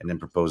and then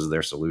proposes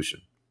their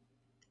solution?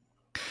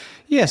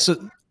 Yeah,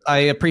 so I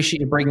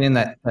appreciate you bringing in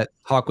that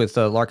talk with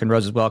Larkin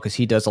Rose as well, because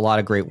he does a lot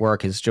of great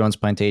work. His Jones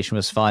Plantation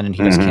was fun, and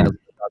he does candidly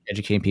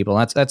educating people.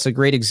 And that's a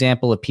great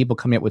example of people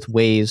coming up with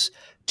ways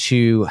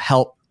to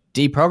help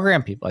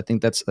deprogram people. I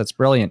think that's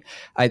brilliant.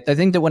 I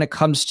think that when it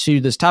comes to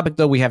this topic,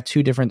 though, we have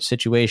two different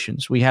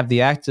situations. We have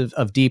the act of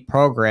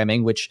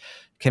deprogramming, which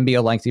can be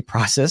a lengthy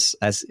process,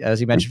 as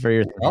you mentioned for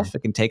yourself. It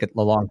can take a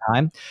long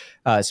time,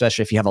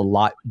 especially if you have a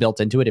lot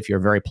built into it. If you're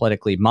very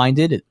politically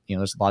minded,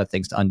 there's a lot of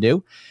things to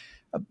undo.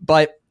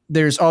 But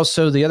there's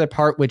also the other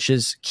part, which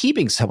is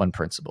keeping someone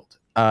principled.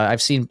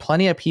 I've seen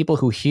plenty of people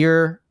who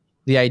hear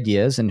the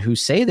ideas and who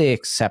say they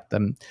accept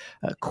them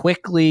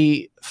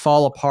quickly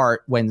fall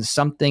apart when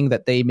something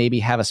that they maybe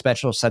have a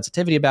special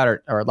sensitivity about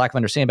or lack of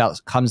understanding about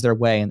comes their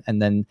way,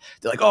 and then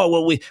they're like, oh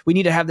well, we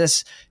need to have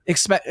this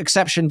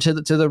exception to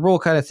the rule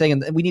kind of thing,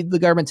 and we need the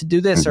government to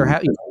do this or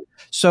how.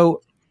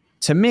 So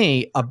to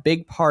me, a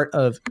big part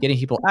of getting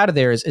people out of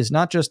there is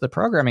not just the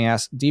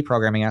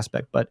deprogramming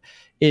aspect, but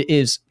it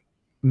is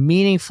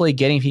meaningfully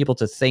getting people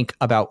to think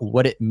about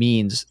what it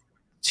means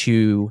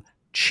to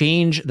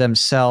change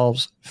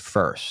themselves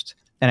first.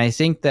 And I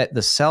think that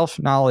the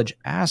self-knowledge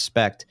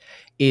aspect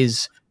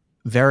is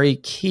very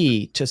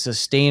key to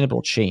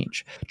sustainable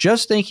change.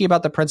 Just thinking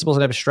about the principles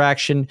of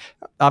abstraction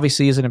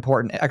obviously is an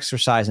important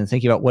exercise in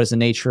thinking about what is the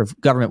nature of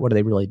government, what are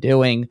they really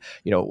doing,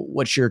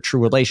 what's your true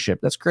relationship.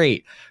 That's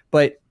great.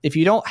 But if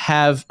you don't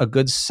have a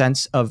good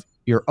sense of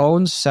your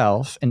own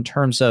self in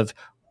terms of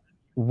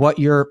what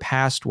your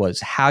past was,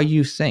 how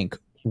you think,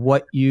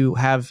 what you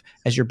have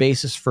as your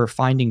basis for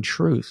finding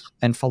truth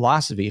and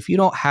philosophy, if you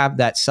don't have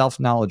that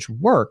self-knowledge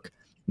work,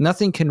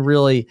 nothing can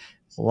really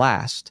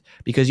last,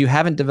 because you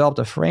haven't developed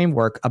a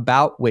framework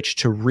about which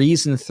to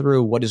reason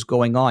through what is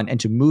going on and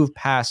to move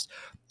past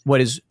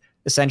what is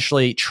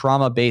essentially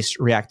trauma-based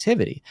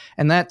reactivity.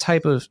 And that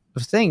type of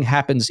thing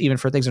happens even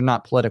for things that are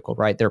not political,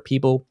 right? There are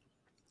people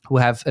who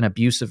have an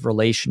abusive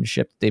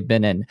relationship they've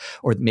been in,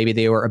 or maybe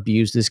they were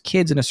abused as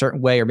kids in a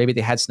certain way, or maybe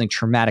they had something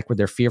traumatic where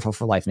they're fearful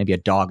for life, maybe a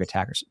dog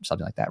attack or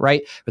something like that,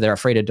 right? Or they're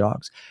afraid of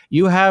dogs.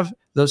 You have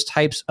those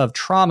types of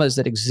traumas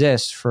that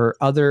exist for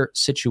other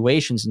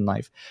situations in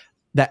life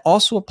that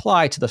also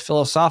apply to the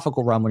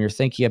philosophical realm when you're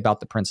thinking about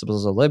the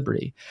principles of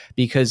liberty,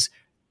 because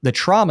the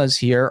traumas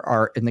here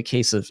are, in the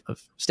case of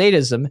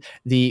statism,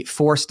 the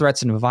force,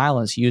 threats, and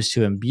violence used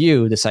to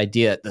imbue this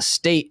idea that the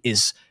state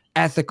is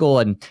ethical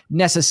and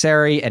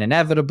necessary and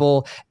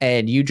inevitable,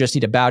 and you just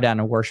need to bow down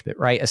and worship it,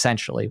 right?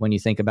 Essentially, when you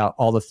think about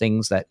all the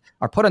things that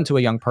are put onto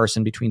a young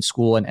person between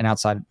school and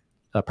outside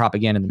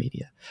propaganda in the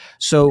media.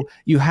 So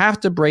you have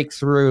to break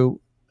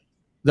through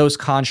those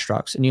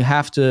constructs, and you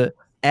have to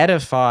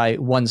edify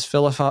one's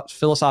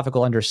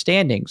philosophical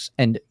understandings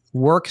and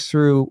work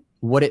through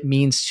what it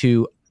means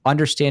to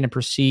understand and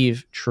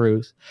perceive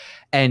truth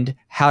and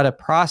how to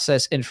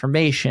process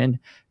information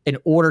in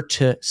order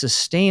to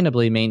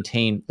sustainably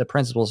maintain the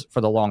principles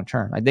for the long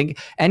term. I think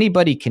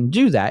anybody can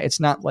do that. It's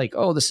not like,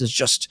 oh, this is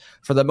just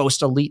for the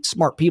most elite,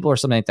 smart people or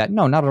something like that.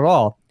 No, not at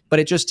all. But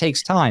it just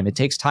takes time. It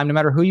takes time no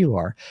matter who you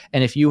are.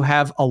 And if you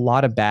have a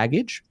lot of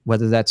baggage,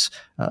 whether that's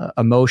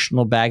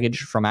emotional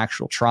baggage from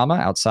actual trauma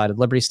outside of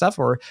liberty stuff,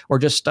 or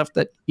just stuff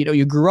that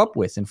you grew up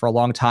with, and for a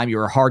long time you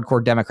were a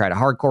hardcore Democrat, a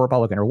hardcore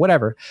Republican, or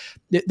whatever,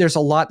 there's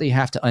a lot that you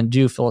have to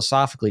undo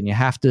philosophically, and you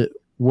have to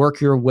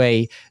work your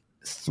way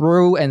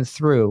through and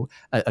through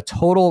a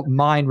total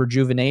mind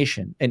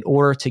rejuvenation in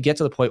order to get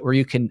to the point where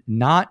you can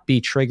not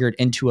be triggered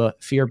into a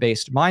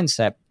fear-based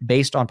mindset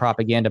based on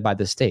propaganda by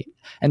the state.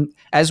 And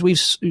as we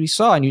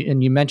saw,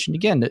 and you mentioned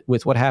again that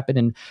with what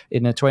happened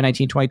in the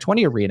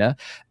 2019-2020 arena,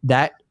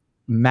 that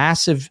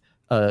massive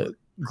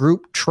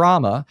group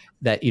trauma,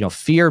 that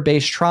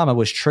fear-based trauma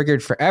was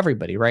triggered for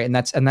everybody, right? And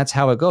that's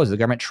how it goes. The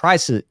government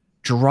tries to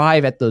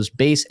drive at those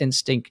base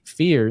instinct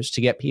fears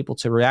to get people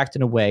to react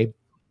in a way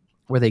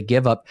where they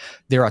give up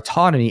their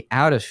autonomy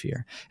out of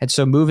fear. And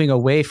so moving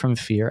away from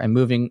fear and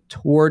moving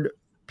toward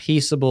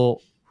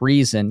peaceable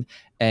reason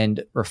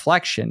and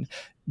reflection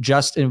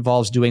just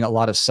involves doing a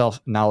lot of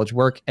self-knowledge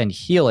work and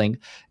healing.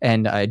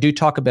 And I do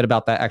talk a bit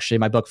about that actually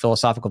in my book,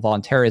 Philosophical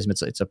Voluntarism.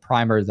 It's a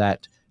primer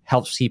that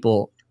helps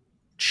people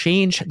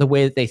change the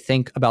way that they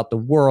think about the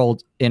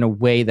world in a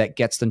way that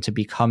gets them to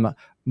become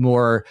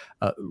more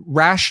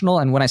rational.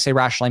 And when I say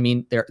rational, I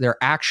mean their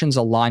actions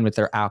align with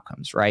their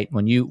outcomes, right?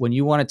 When you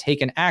want to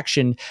take an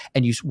action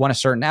and you want a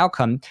certain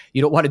outcome,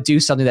 you don't want to do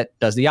something that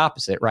does the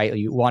opposite, right?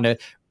 You want to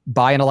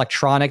buy an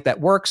electronic that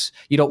works.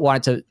 You don't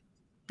want it to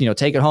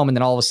take it home and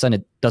then all of a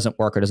sudden it doesn't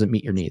work or doesn't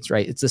meet your needs,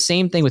 right? It's the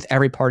same thing with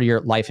every part of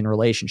your life and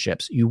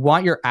relationships. You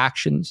want your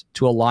actions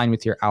to align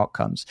with your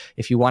outcomes.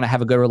 If you want to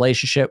have a good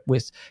relationship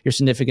with your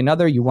significant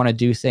other, you want to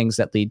do things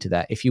that lead to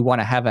that. If you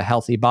want to have a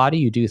healthy body,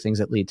 you do things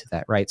that lead to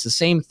that, right? It's the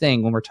same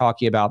thing when we're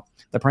talking about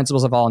the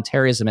principles of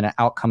voluntarism and an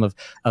outcome of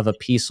a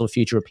peaceful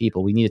future of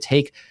people. We need to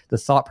take the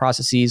thought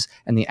processes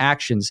and the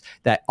actions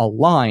that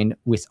align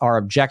with our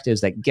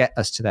objectives that get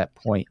us to that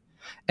point.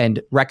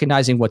 And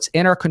recognizing what's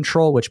in our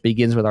control, which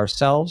begins with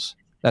ourselves.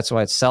 That's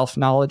why it's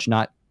self-knowledge,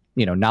 not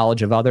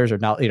knowledge of others or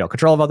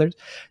control of others.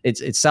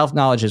 It's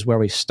self-knowledge is where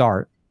we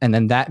start, and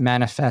then that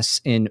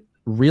manifests in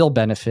real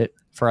benefit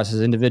for us as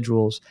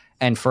individuals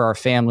and for our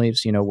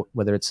families.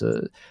 Whether it's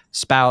a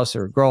spouse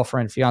or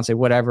girlfriend, fiance,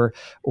 whatever,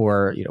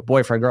 or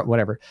boyfriend, girl,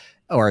 whatever,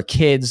 or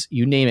kids,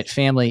 you name it,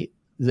 family.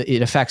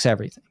 It affects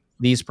everything.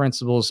 These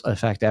principles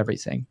affect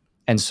everything,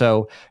 and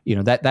so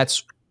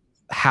that's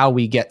how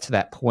we get to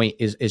that point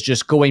is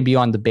just going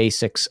beyond the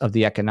basics of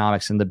the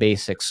economics and the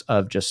basics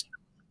of just,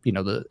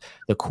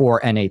 the core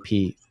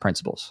NAP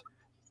principles.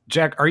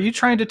 Jack, are you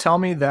trying to tell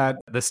me that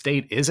the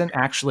state isn't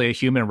actually a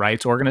human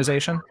rights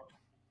organization?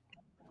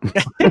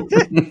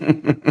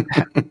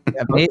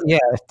 Yeah.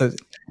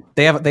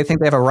 They think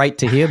they have a right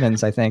to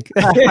humans, I think.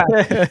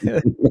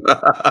 That's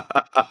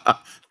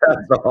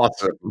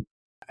awesome.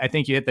 I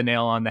think you hit the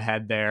nail on the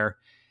head there.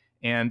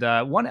 And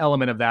one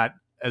element of that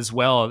as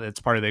well, it's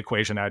part of the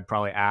equation I'd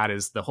probably add,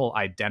 is the whole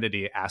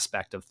identity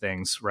aspect of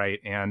things, right?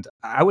 And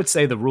I would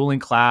say the ruling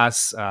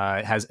class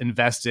has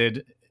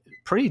invested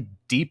pretty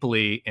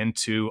deeply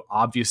into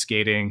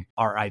obfuscating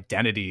our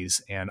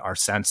identities and our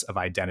sense of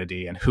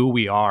identity and who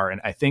we are. And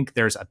I think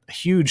there's a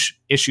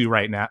huge issue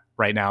right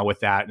now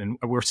with that. And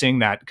we're seeing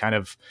that kind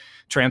of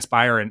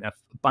transpire in a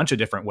bunch of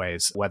different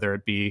ways, whether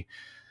it be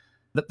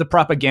the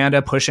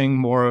propaganda pushing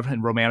more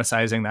and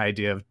romanticizing the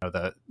idea of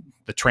the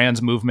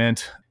trans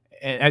movement.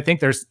 And I think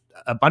there's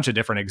a bunch of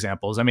different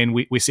examples. I mean,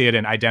 we see it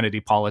in identity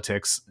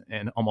politics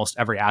in almost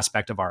every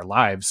aspect of our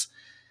lives.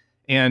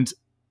 And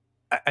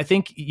I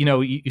think,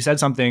 you said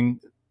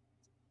something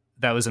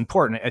that was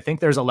important. I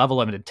think there's a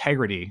level of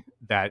integrity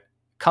that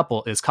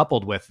is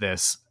coupled with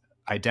this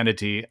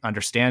identity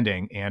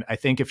understanding. And I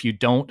think if you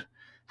don't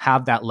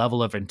have that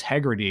level of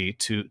integrity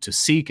to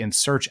seek and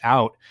search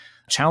out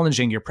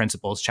challenging your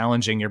principles,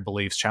 challenging your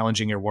beliefs,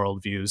 challenging your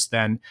worldviews,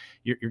 then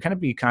you're going to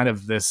be kind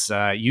of this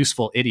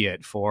useful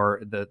idiot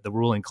for the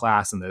ruling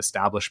class and the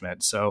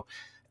establishment. So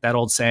that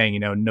old saying,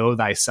 know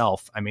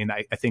thyself. I mean,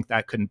 I think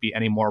that couldn't be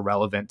any more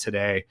relevant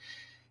today.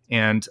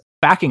 And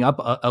backing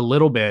up a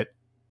little bit,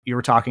 you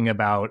were talking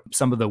about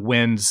some of the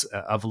wins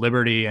of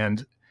liberty.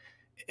 And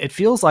it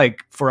feels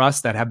like for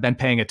us that have been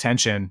paying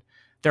attention,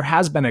 there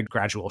has been a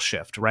gradual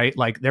shift, right?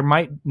 Like there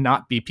might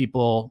not be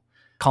people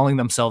calling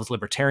themselves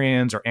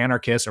libertarians or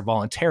anarchists or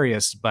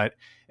voluntarists, but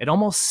it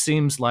almost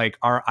seems like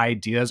our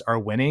ideas are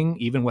winning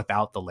even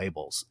without the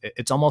labels.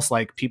 It's almost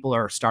like people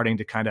are starting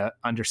to kind of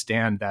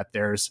understand that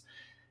there's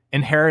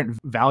inherent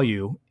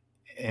value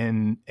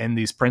in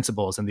these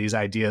principles and these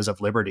ideas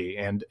of liberty.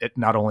 And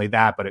not only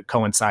that, but it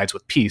coincides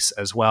with peace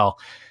as well.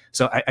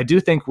 So I do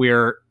think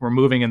we're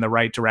moving in the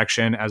right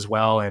direction as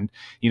well. And,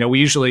 we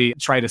usually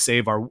try to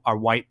save our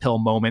white pill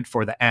moment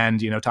for the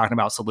end, talking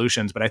about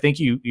solutions. But I think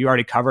you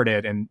already covered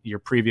it in your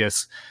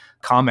previous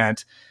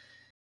comment.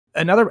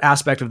 Another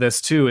aspect of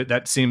this, too,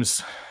 that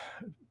seems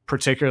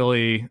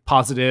particularly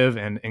positive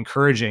and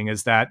encouraging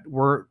is that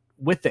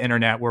with the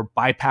internet, we're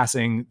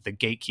bypassing the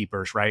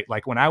gatekeepers, right?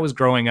 Like when I was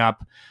growing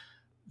up,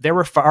 there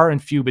were far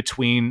and few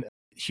between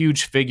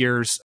huge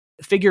figures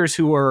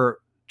who were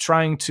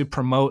trying to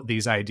promote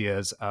these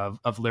ideas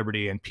of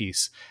liberty and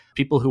peace.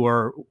 People who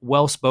are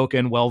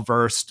well-spoken,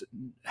 well-versed,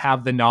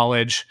 have the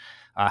knowledge,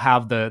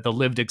 have the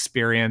lived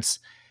experience.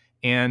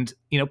 And,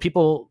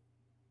 people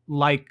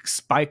like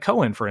Spike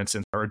Cohen, for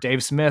instance, or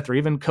Dave Smith, or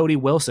even Cody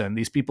Wilson,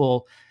 these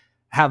people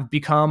have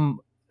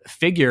become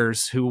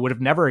figures who would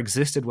have never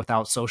existed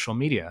without social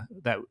media,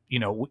 that,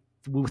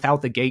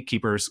 without the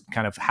gatekeepers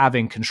kind of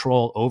having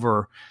control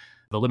over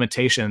the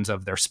limitations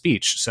of their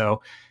speech.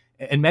 So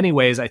in many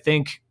ways, I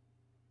think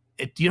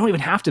you don't even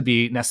have to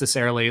be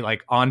necessarily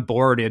like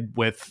onboarded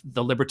with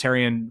the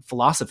libertarian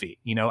philosophy.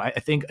 I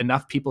think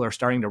enough people are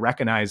starting to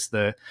recognize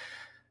the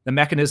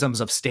mechanisms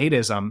of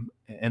statism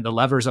and the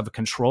levers of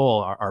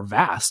control are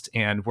vast,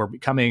 and we're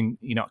becoming,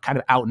 kind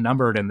of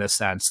outnumbered in this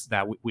sense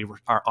that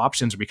our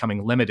options are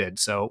becoming limited.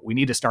 So we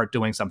need to start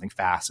doing something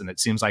fast. And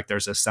it seems like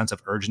there's a sense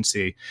of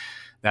urgency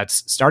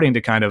that's starting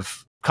to kind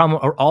of come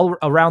all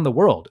around the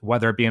world,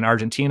 whether it be in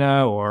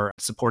Argentina or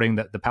supporting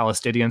the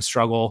Palestinian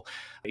struggle,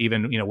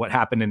 even, what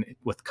happened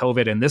with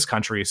COVID in this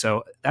country.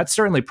 So that's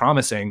certainly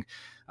promising.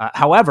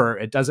 However,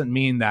 it doesn't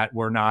mean that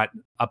we're not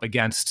up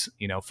against,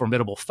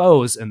 formidable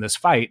foes in this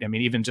fight. I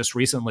mean, even just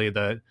recently,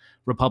 the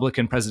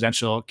Republican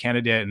presidential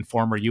candidate and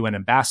former UN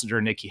ambassador,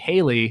 Nikki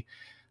Haley,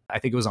 I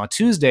think it was on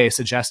Tuesday,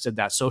 suggested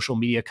that social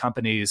media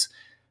companies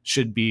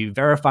should be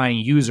verifying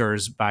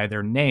users by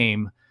their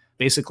name,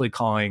 basically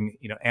calling,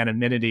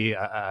 anonymity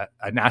a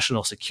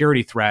national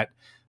security threat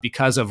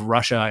because of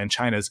Russia and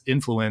China's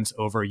influence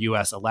over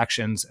US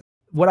elections.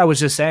 What I was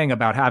just saying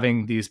about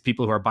having these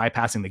people who are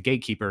bypassing the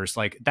gatekeepers,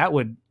 like that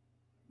would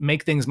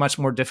make things much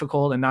more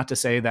difficult. And not to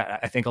say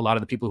that I think a lot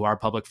of the people who are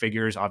public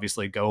figures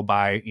obviously go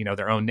by,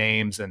 their own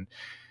names, and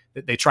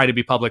they try to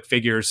be public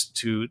figures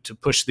to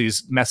push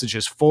these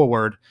messages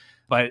forward.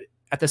 But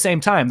at the same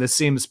time, this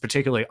seems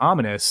particularly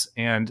ominous.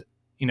 And,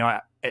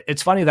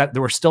 it's funny that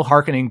we're still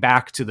hearkening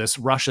back to this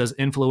Russia's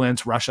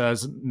influence,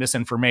 Russia's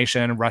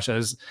misinformation,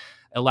 Russia's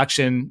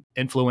election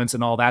influence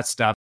and all that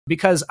stuff,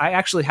 because I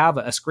actually have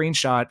a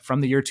screenshot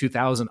from the year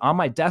 2000 on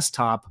my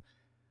desktop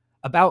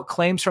about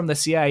claims from the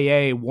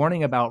CIA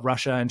warning about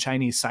Russia and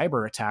Chinese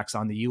cyber attacks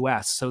on the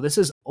US. So this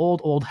is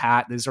old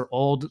hat. These are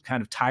old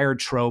kind of tired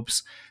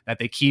tropes that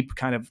they keep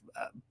kind of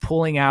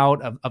pulling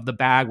out of the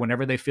bag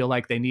whenever they feel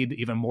like they need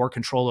even more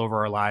control over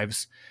our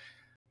lives.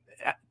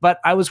 But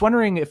I was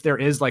wondering if there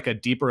is like a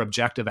deeper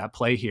objective at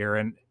play here.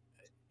 And,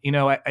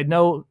 I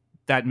know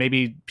that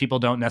maybe people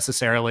don't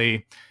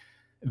necessarily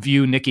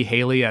view Nikki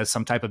Haley as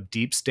some type of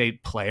deep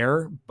state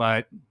player,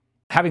 but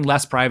having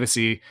less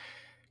privacy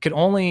could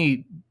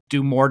only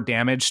do more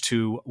damage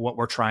to what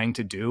we're trying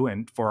to do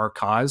and for our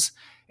cause.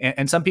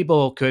 And some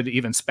people could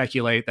even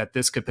speculate that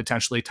this could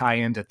potentially tie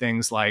into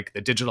things like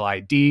the digital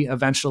ID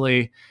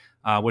eventually,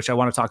 which I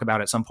want to talk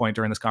about at some point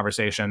during this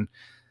conversation.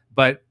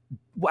 But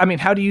I mean,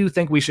 how do you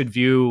think we should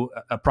view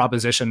a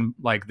proposition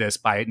like this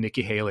by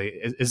Nikki Haley?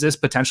 Is this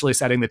potentially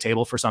setting the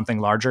table for something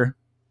larger?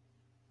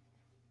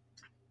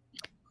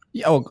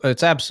 Yeah, oh,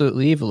 it's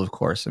absolutely evil, of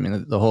course. I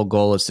mean, the whole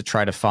goal is to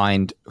try to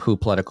find who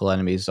political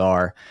enemies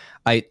are.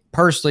 I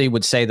personally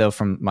would say, though,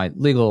 from my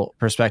legal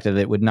perspective,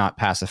 it would not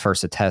pass a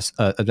first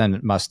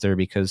amendment muster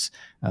because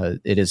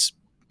it is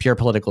pure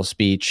political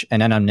speech,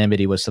 and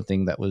anonymity was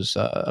something that was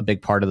a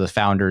big part of the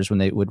founders when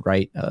they would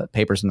write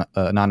papers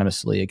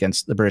anonymously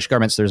against the British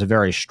government. So there's a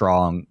very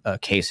strong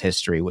case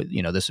history with,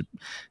 this would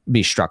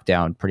be struck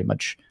down pretty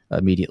much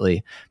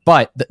immediately.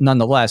 But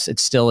nonetheless, it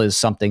still is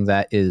something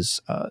that is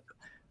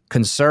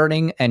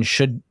concerning and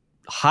should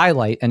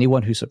highlight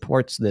anyone who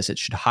supports this. It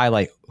should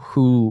highlight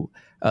who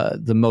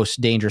the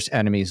most dangerous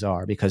enemies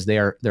are, because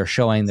they're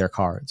showing their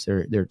cards.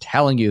 They're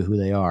telling you who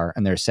they are,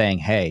 and they're saying,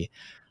 "Hey,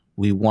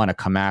 we want to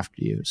come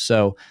after you."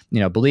 So,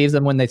 believe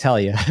them when they tell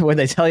you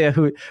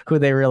who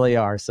they really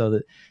are. So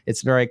that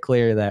it's very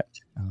clear that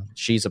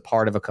she's a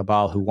part of a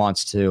cabal who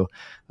wants to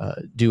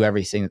do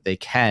everything that they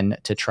can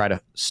to try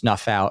to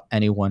snuff out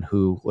anyone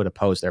who would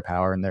oppose their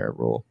power and their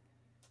rule.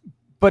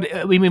 But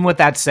I mean, with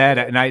that said,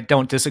 and I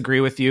don't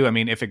disagree with you, I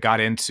mean, if it got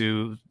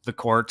into the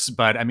courts,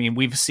 but I mean,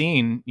 we've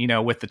seen,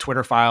 with the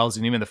Twitter files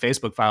and even the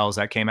Facebook files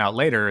that came out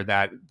later,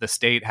 that the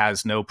state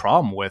has no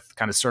problem with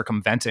kind of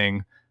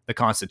circumventing the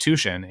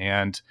Constitution.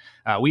 And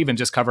we even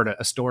just covered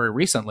a story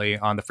recently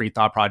on the Free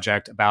Thought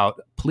Project about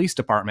police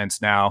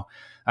departments now,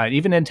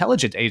 even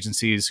intelligence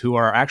agencies who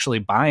are actually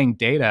buying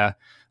data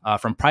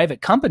from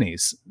private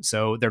companies.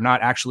 So they're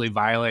not actually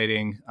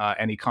violating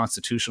any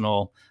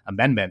constitutional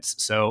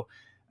amendments. So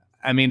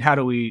I mean, how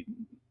do we,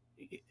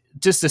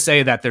 just to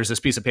say that there's this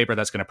piece of paper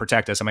that's going to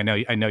protect us? I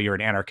mean, I know you're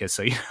an anarchist,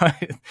 so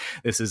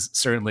this is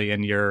certainly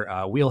in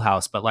your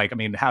wheelhouse. But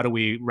how do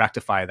we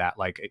rectify that?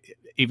 Like,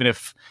 even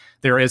if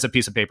there is a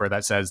piece of paper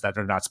that says that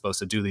they're not supposed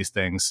to do these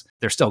things,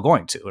 they're still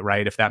going to,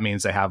 right? If that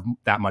means they have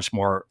that much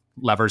more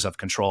levers of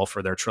control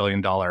for their $1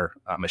 trillion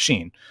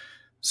machine.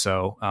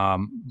 So,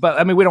 but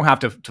I mean, we don't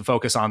have to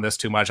focus on this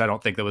too much. I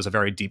don't think there was a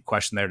very deep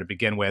question there to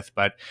begin with,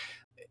 but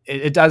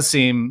it does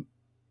seem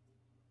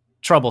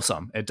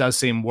troublesome. It does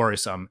seem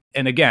worrisome.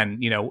 And again,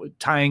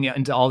 tying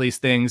into all these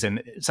things,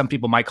 and some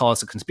people might call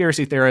us a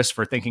conspiracy theorist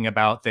for thinking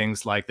about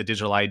things like the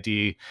digital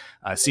ID,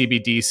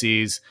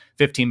 CBDCs,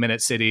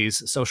 15-minute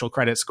cities, social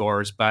credit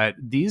scores, but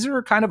these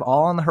are kind of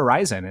all on the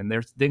horizon, and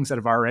there's things that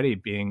have already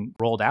being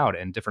rolled out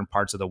in different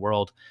parts of the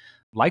world,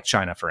 like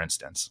China, for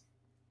instance.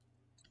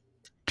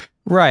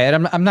 Right.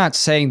 And I'm not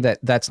saying that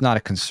that's not a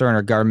concern,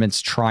 or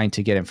government's trying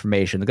to get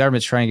information. The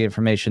government's trying to get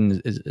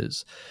information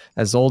is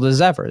as old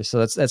as ever.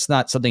 So that's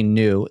not something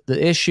new.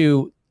 The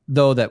issue,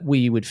 though, that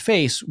we would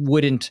face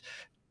wouldn't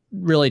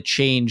really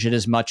change it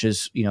as much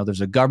as, there's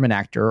a government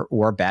actor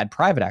or a bad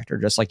private actor,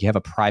 just like you have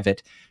a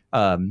private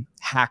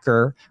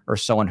hacker or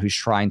someone who's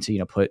trying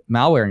to, put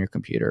malware in your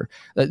computer.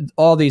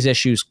 All these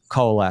issues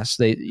coalesce.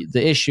 The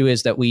issue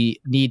is that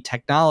we need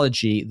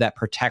technology that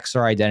protects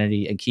our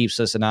identity and keeps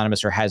us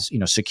anonymous, or has,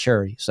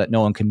 security, so that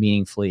no one can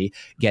meaningfully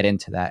get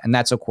into that. And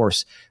that's, of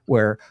course,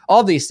 where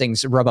all these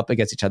things rub up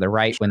against each other,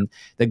 right? When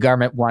the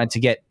government wanted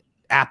to get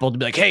Apple to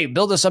be like, "Hey,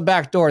 build us a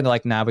back door," and they're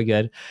like, "Nah, we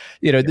good."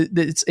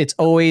 It's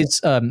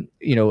always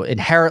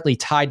inherently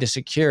tied to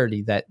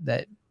security,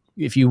 that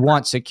if you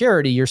want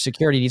security, your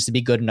security needs to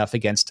be good enough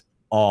against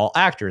all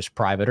actors,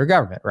 private or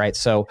government, right?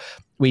 So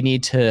we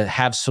need to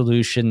have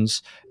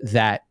solutions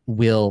that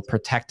will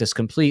protect us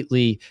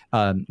completely,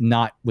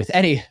 not with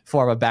any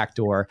form of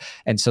backdoor.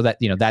 And so that,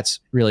 that's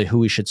really who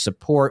we should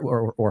support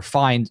or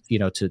find,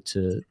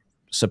 to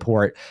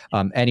support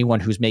anyone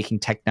who's making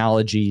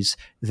technologies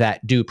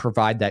that do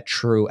provide that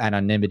true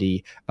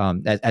anonymity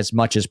as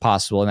much as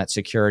possible, and that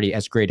security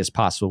as great as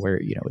possible, where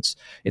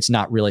it's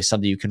not really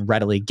something you can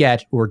readily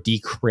get or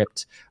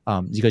decrypt,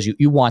 because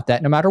you want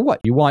that no matter what.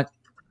 You want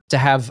to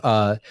have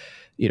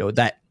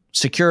that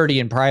security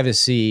and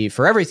privacy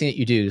for everything that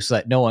you do, so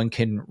that no one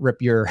can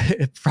rip your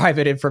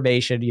private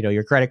information,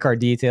 your credit card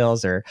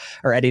details or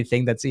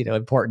anything that's,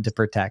 important to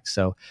protect.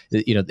 So,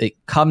 it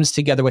comes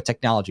together with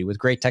technology. With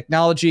great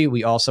technology,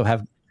 we also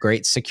have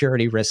great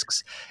security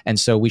risks. And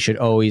so we should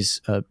always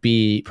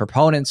be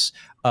proponents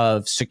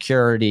of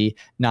security,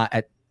 not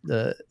at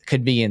the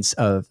convenience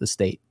of the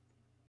state.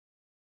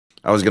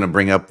 I was going to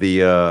bring up the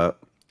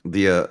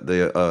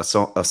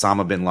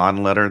Osama bin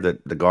Laden letter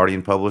that the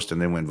Guardian published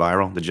and then went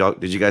viral.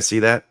 Did you guys see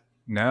that?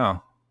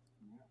 No.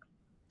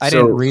 I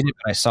didn't read it,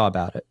 but I saw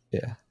about it.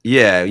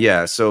 Yeah.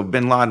 Yeah. So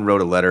bin Laden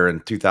wrote a letter in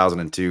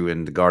 2002,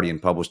 and the Guardian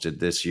published it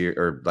this year,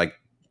 or like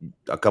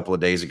a couple of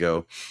days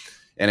ago.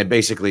 And it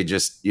basically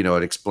just,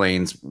 it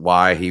explains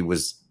why he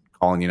was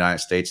calling the United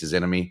States his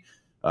enemy.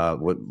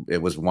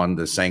 It was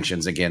the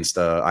sanctions against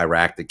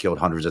Iraq that killed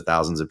hundreds of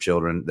thousands of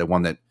children. The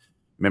one that,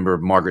 remember,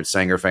 Margaret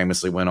Sanger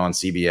famously went on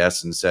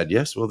CBS and said,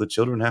 "Yes, well, the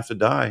children have to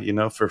die,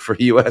 for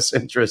U.S.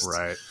 interests."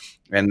 Right.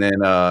 And then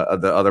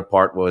the other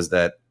part was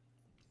that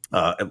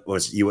It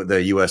was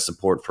the U.S.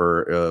 support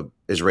for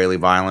Israeli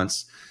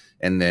violence,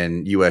 and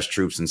then U.S.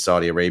 troops in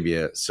Saudi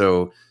Arabia.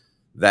 So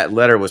that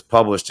letter was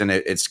published, and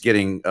it's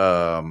getting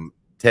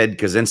Ted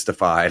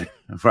Kaczynskified,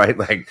 right?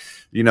 Like,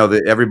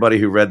 everybody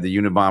who read the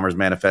Unabomber's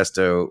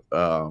manifesto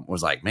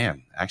was like,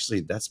 man,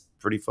 actually, that's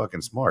pretty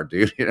fucking smart,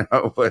 dude.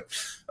 But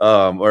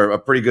or a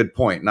pretty good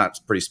point, not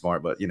pretty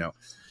smart, but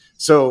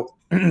So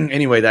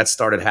anyway, that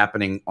started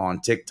happening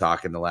on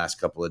TikTok in the last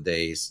couple of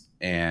days,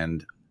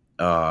 and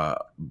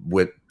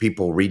with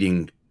people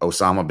reading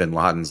Osama bin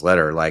Laden's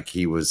letter, like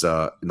he was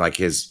like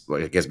his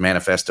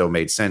manifesto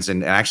made sense.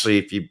 And actually,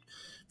 if you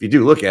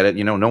do look at it,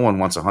 no one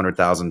wants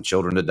 100,000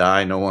 children to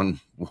die. No one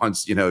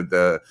wants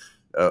a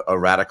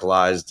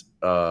radicalized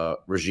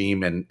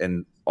regime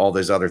and all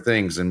these other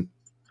things. And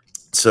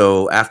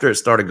so after it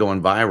started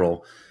going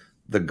viral,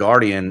 The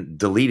Guardian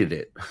deleted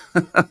it.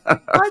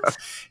 What?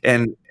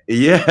 And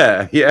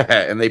yeah,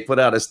 and they put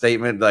out a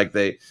statement, like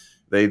they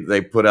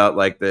put out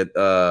like that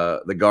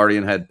The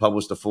Guardian had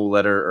published a full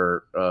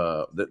letter,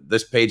 or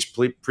this page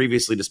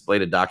previously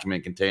displayed a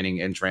document containing,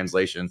 in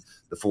translation,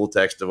 the full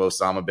text of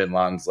Osama bin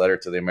Laden's letter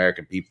to the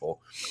American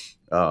people,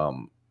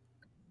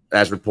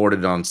 as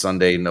reported on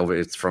Sunday.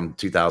 It's from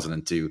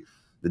 2002.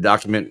 The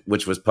document,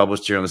 which was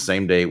published here on the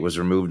same day, was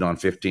removed on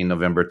 15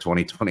 November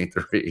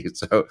 2023.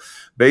 So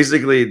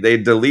basically, they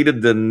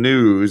deleted the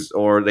news,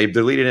 or they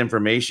deleted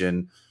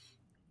information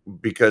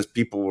because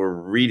people were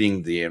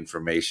reading the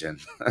information.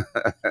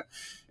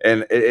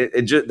 And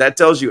it just, that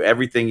tells you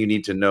everything you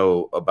need to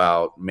know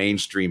about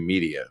mainstream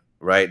media,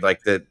 right?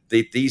 Like that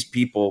these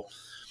people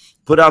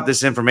put out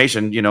this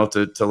information,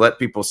 to let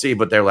people see,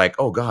 but they're like,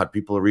 oh God,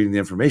 people are reading the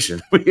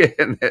information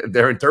and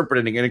they're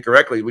interpreting it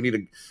incorrectly. We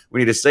need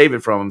to save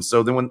it from them.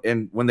 So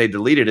then when they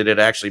deleted it, it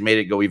actually made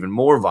it go even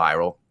more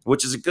viral,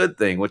 which is a good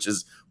thing, which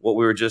is what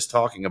we were just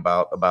talking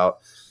about,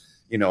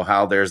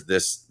 how there's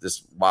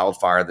this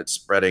wildfire that's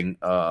spreading,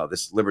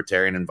 this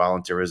libertarian and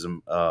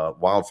voluntarism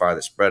wildfire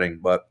that's spreading.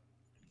 But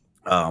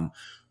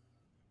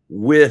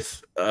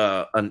with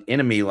an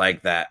enemy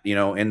like that,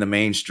 in the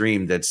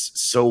mainstream, that's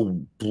so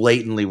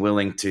blatantly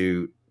willing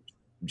to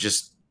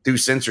just do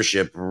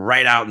censorship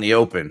right out in the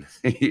open,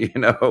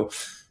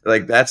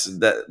 like that's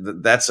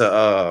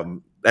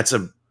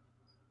a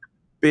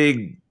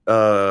big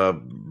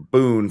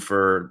boon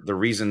for the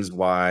reasons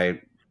why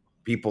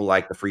people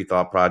like the Free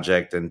Thought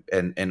Project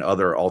and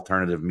other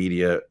alternative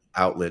media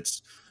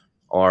outlets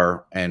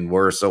are and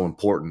were so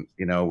important.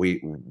 We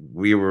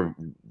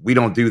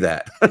don't do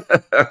that.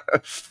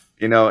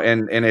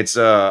 And it's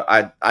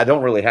I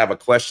don't really have a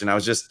question. I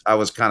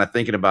was kind of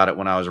thinking about it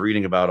when I was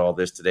reading about all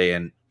this today,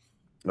 and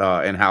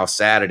how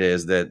sad it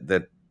is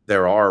that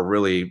there are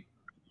really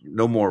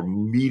no more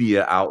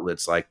media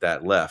outlets like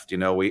that left.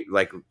 We,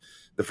 like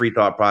the Free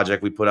Thought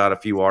Project, we put out a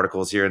few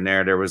articles here and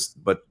there. There was,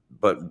 but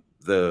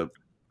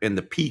in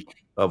the peak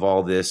of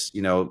all this,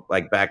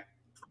 like back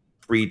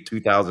pre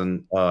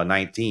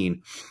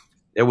 2019,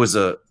 it was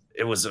a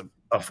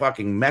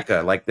fucking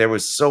mecca. Like there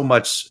was so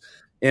much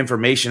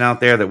information out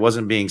there that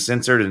wasn't being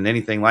censored and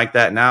anything like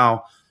that.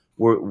 Now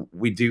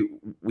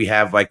we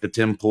have like the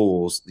Tim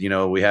Pools,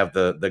 we have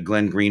the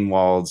Glenn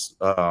Greenwalds.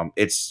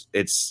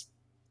 It's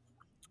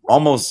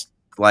almost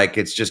like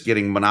it's just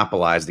getting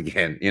monopolized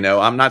again.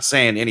 I'm not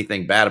saying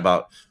anything bad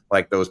about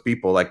like those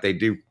people. Like they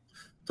do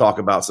talk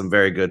about some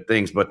very good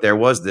things, but there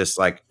was this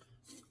like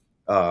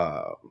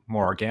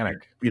more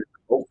organic,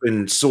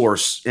 open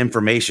source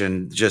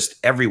information just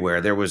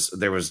everywhere. There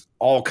was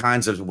all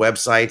kinds of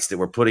websites that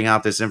were putting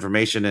out this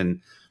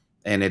information,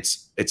 and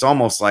it's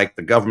almost like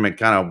the government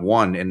kind of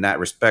won in that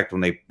respect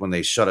when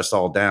they shut us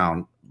all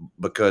down,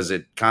 because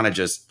it kind of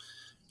just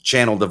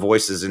channeled the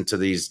voices into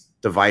these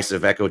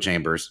divisive echo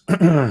chambers.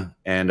 And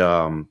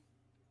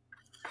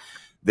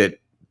that,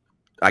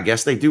 I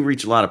guess, they do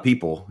reach a lot of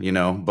people,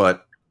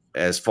 but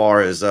as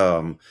far as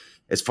a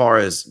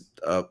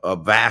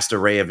vast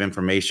array of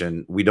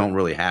information, we don't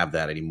really have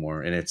that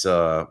anymore, and it's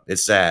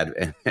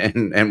sad.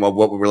 And what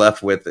we're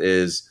left with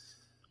is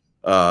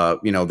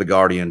The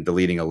Guardian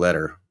deleting a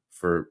letter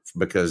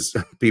because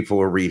people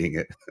were reading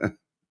it.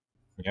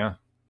 Yeah,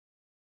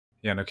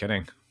 no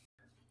kidding.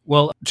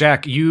 Well,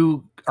 Jack,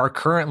 you are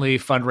currently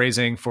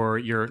fundraising for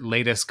your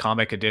latest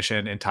comic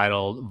edition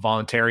entitled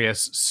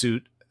Voluntarius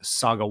Suit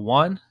Saga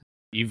 1.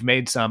 You've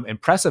made some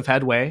impressive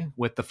headway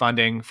with the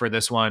funding for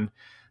this one.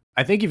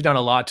 I think you've done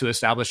a lot to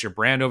establish your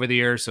brand over the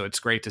years, so it's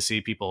great to see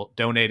people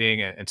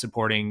donating and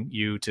supporting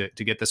you to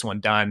get this one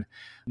done.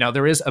 Now,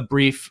 there is a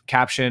brief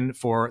caption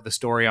for the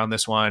story on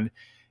this one,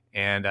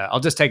 and I'll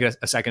just take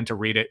a second to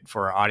read it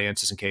for our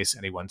audience, just in case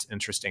anyone's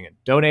interested in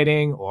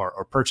donating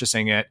or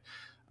purchasing it.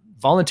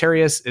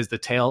 Voluntarius is the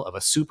tale of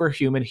a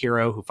superhuman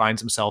hero who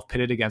finds himself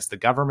pitted against the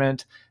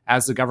government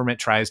as the government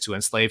tries to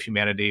enslave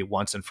humanity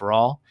once and for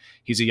all.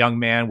 He's a young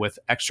man with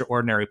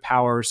extraordinary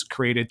powers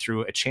created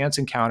through a chance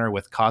encounter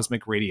with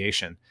cosmic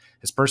radiation.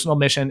 His personal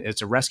mission is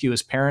to rescue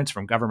his parents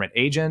from government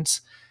agents,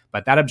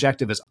 but that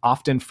objective is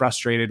often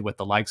frustrated with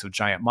the likes of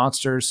giant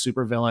monsters,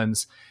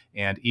 supervillains,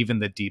 and even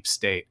the deep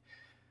state.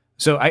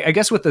 So I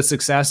guess with the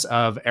success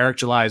of Eric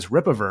July's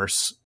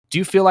Rippaverse, do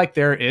you feel like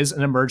there is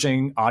an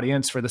emerging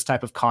audience for this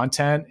type of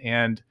content?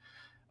 And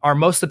are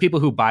most of the people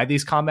who buy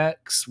these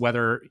comics,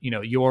 whether,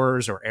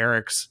 yours or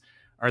Eric's,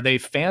 are they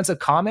fans of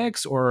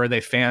comics or are they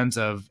fans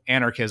of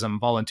anarchism,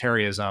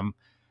 voluntarism?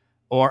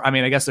 Or,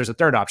 I guess there's a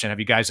third option. Have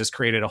you guys just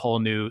created a whole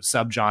new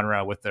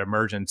subgenre with the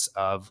emergence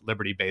of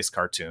liberty-based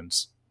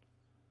cartoons?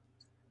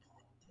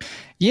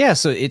 Yeah,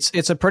 so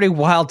it's a pretty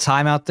wild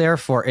time out there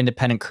for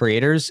independent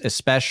creators,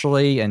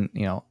 especially, and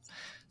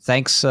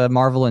thanks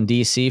Marvel and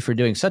DC for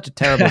doing such a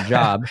terrible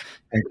job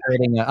and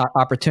creating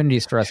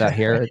opportunities for us out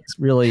here. It's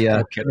really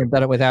couldn't have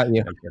done it without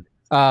you.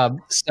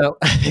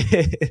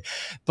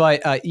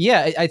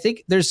 Yeah, I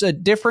think there's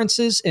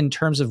differences in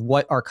terms of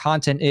what our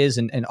content is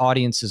and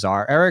audiences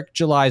are. Eric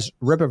July's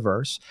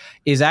Rippaverse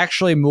is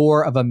actually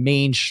more of a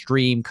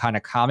mainstream kind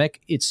of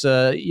comic. It's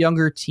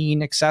younger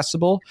teen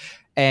accessible,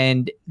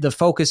 and the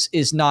focus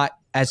is not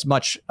as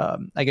much,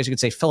 I guess you could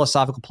say,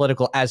 philosophical,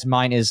 political, as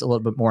mine is a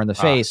little bit more in the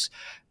face.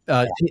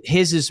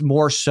 His is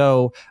more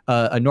so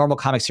a normal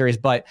comic series,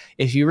 but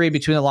if you read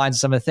between the lines of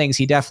some of the things,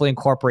 he definitely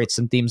incorporates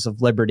some themes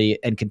of liberty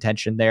and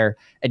contention there.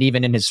 And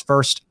even in his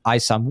first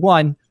ISOM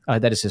 1,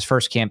 that is his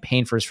first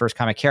campaign for his first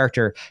comic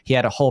character, he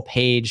had a whole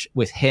page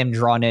with him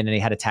drawn in, and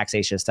he had a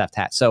taxation stuffed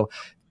hat. So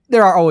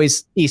there are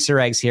always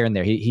Easter eggs here and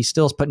there. He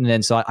still is putting it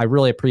in, so I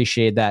really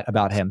appreciate that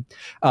about him.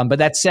 But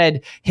that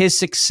said, his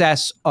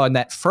success on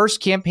that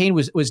first campaign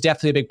was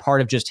definitely a big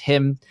part of just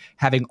him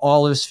having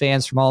all of his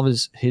fans from all of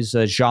his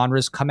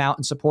genres come out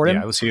and support him.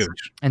 Yeah, it was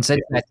huge. And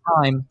since that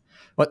time,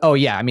 but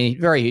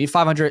very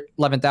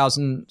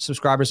 511,000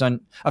 subscribers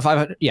on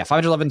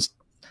 511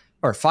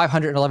 or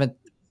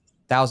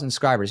 511,000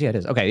 subscribers. Yeah, it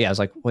is. Okay, yeah, I was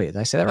like, wait, did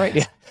I say that right?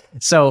 Yeah.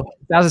 So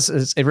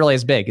it really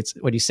is big. It's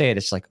when you say it,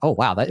 it's like, oh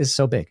wow, that is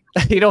so big.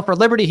 For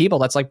Liberty Hebel,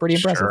 that's like pretty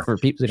impressive for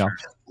people.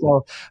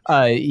 So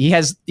he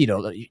has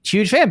a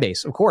huge fan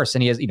base, of course,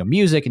 and he has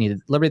music, and he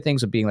did Liberty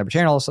things with being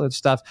libertarian, all this other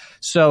stuff.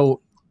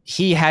 So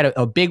he had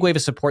a big wave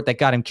of support that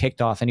got him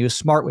kicked off, and he was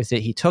smart with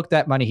it. He took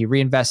that money, he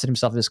reinvested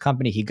himself in this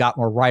company, he got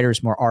more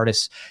writers, more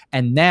artists,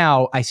 and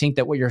now I think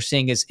that what you're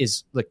seeing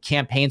is the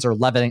campaigns are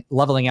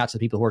leveling out to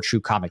the people who are true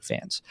comic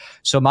fans.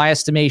 So my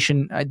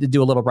estimation, I did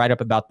do a little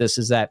write-up about this,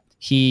 is that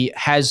he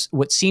has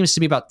what seems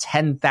to be about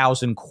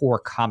 10,000 core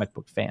comic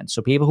book fans.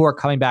 So people who are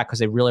coming back because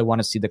they really want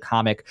to see the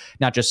comic,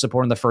 not just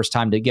supporting the first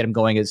time to get him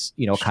going as,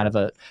 kind of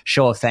a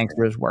show of thanks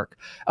for his work.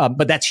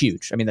 But that's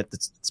huge.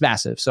 That's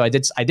massive. So I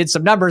did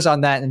some numbers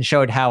on that and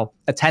showed how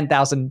a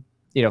 10,000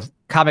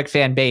 comic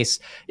fan base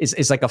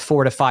is like a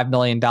 $4 to $5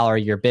 million a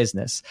year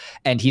business,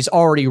 and he's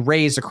already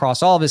raised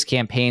across all of his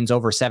campaigns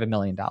over $7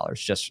 million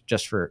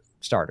just for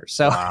starters.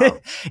 So wow.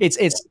 it's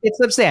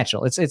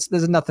substantial.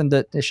 There's nothing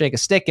to shake a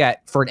stick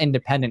at for an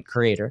independent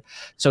creator.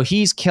 So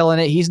he's killing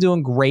it. He's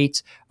doing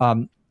great.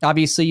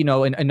 Obviously,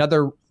 in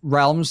other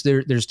realms,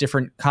 there's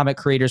different comic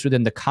creators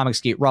within the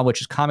Comicsgate realm,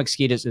 which is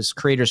Comicsgate is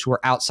creators who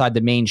are outside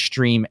the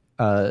mainstream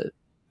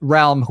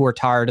realm, who are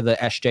tired of the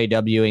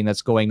SJWing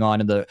that's going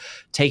on and the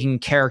taking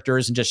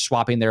characters and just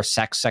swapping their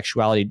sex,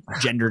 sexuality,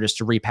 gender just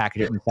to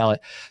repackage it and sell it.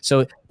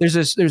 So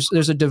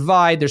there's a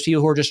divide. There's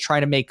people who are just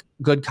trying to make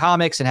good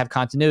comics and have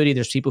continuity.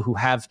 There's people who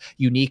have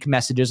unique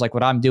messages like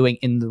what I'm doing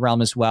in the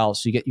realm as well.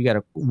 So you get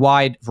a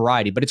wide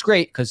variety, but it's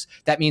great because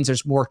that means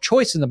there's more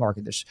choice in the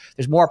market.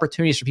 There's more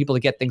opportunities for people to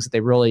get things that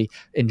they really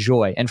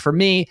enjoy. And for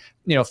me,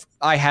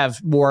 I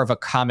have more of a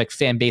comic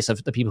fan base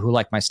of the people who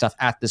like my stuff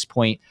at this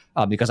point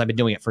because I've been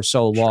doing it for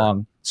so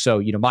long.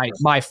 So,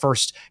 my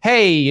first,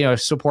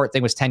 support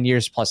thing was 10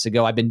 years plus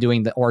ago. I've been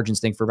doing the Origins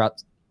thing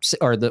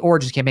the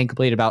Origins campaign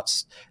completed about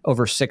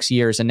over 6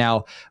 years. And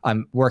now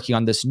I'm working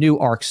on this new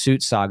arc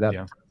Suit Saga.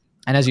 Yeah.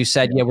 And as you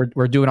said,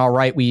 we're doing all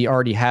right. We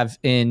already have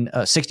in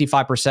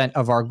 65%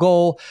 of our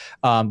goal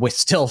with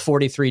still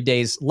 43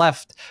 days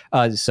left.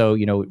 So,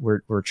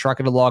 we're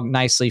trucking along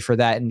nicely for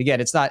that. And again,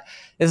 it's not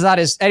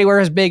as anywhere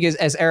as big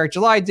as Eric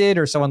July did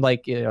or someone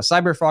like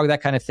Cyberfrog,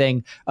 that kind of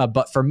thing.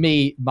 But for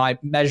me, my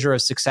measure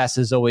of success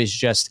is always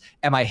just,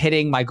 am I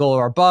hitting my goal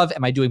or above?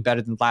 Am I doing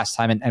better than last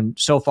time? And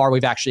so far,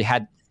 we've actually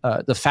had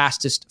the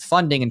fastest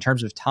funding in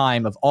terms of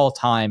time of all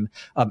time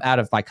out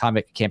of my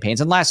comic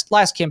campaigns. And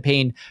last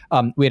campaign,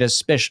 we had a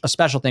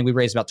special thing. We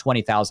raised about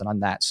 20,000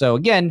 on that. So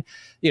again,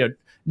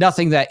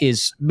 nothing that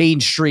is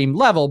mainstream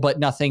level, but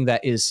nothing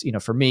that is,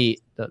 for me,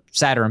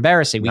 sad or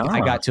embarrassing. I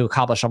got to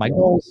accomplish all my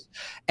goals,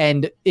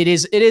 and it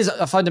is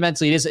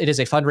fundamentally a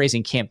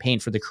fundraising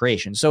campaign for the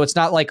creation. So it's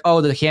not like,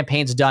 oh, the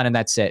campaign's done and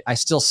that's it. I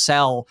still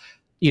sell,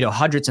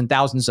 hundreds and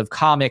thousands of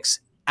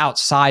comics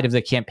outside of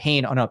the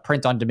campaign on a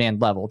print on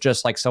demand level,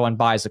 just like someone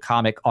buys a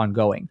comic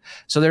ongoing.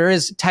 So there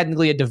is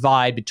technically a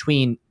divide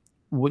between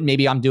what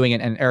maybe I'm doing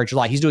and Eric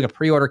July. He's doing a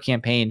pre-order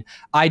campaign.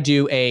 I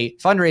do a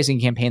fundraising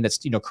campaign that's,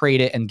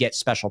 create it and get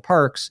special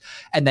perks.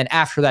 And then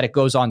after that, it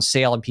goes on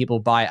sale and people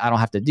buy. I don't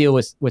have to deal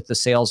with the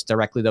sales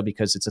directly though,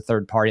 because it's a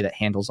third party that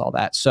handles all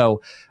that.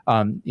 So,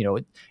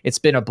 it's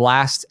been a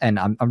blast, and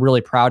I'm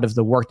really proud of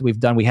the work that we've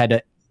done. We had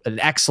to an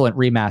excellent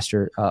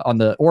remaster on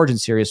the Origin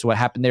series. So what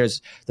happened there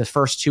is the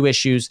first 2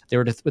 issues, they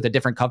were with a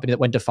different company that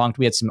went defunct.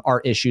 We had some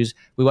art issues.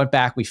 We went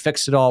back, we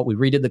fixed it all. We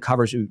redid the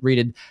covers, we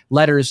redid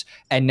letters,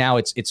 and now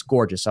it's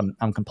gorgeous.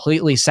 I'm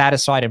completely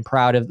satisfied and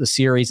proud of the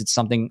series. It's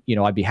something,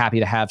 I'd be happy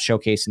to have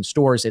showcased in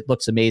stores. It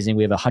looks amazing.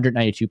 We have a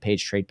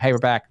 192-page trade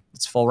paperback.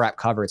 It's full wrap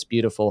cover. It's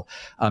beautiful.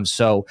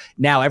 So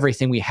now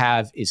everything we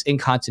have is in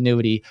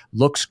continuity,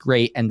 looks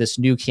great, and this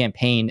new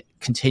campaign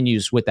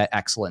continues with that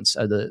excellence.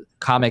 The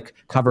comic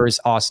cover is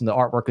awesome. The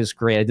artwork is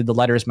great. I did the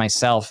letters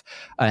myself,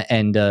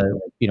 and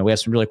we have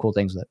some really cool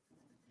things with it.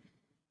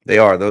 They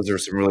are. Those are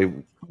some really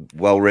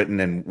well written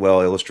and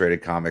well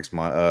illustrated comics.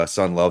 My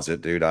son loves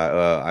it, dude.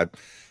 I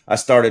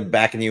started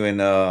backing you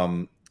in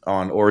on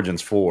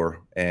Origins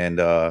 4, and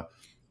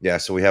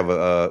so we have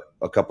a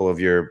couple of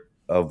your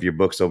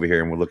books over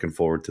here, and we're looking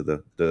forward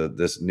to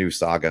this new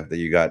saga that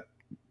you got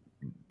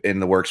in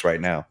the works right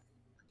now.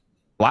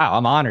 Wow,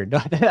 I'm honored.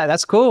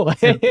 That's cool.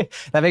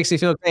 That makes me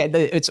feel great.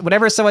 It's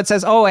whenever someone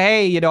says, "Oh,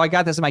 hey, I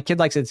got this and my kid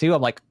likes it too,"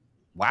 I'm like,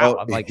 wow.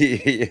 I'm like,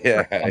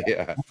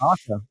 yeah.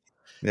 Awesome.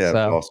 Yeah,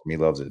 that's awesome. He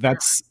loves it.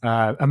 That's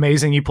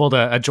amazing. You pulled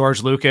a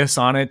George Lucas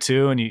on it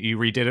too, and you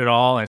redid it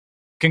all. And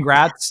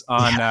congrats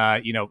on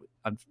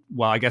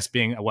I guess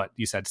being what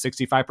you said,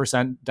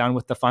 65% done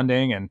with the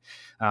funding. And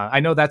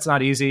I know that's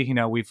not easy.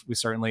 We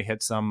certainly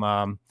hit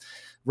some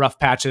rough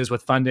patches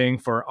with funding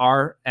for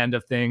our end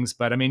of things,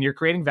 but I mean, you're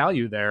creating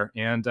value there.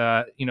 And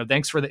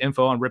thanks for the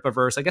info on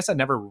Ripaverse. I guess I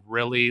never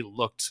really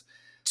looked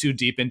too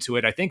deep into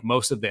it. I think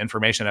most of the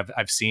information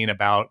I've seen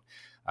about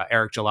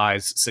Eric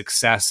July's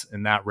success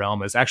in that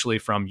realm is actually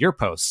from your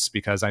posts,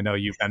 because I know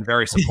you've been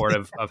very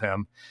supportive of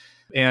him.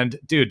 And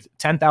dude,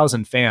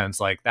 10,000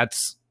 fans, like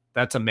that's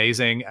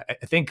amazing.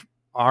 I think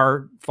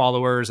our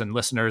followers and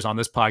listeners on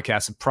this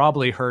podcast have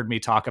probably heard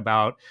me talk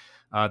about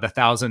the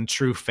 1,000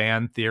 true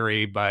fan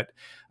theory, but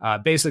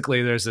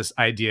basically there's this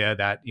idea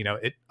that,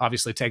 it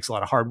obviously takes a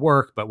lot of hard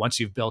work, but once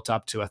you've built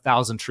up to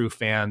 1,000 true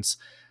fans,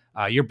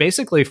 you're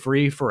basically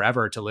free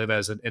forever to live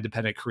as an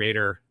independent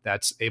creator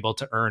that's able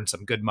to earn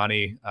some good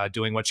money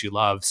doing what you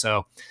love.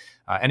 So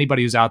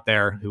anybody who's out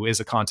there who is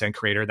a content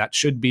creator, that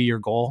should be your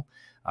goal,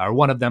 or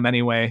one of them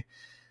anyway.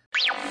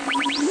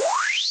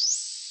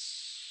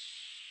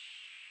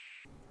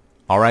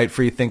 All right,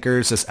 free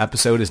thinkers, this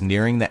episode is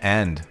nearing the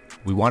end.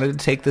 We wanted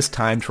to take this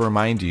time to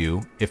remind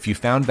you, if you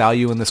found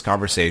value in this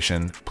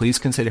conversation, please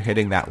consider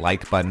hitting that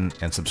like button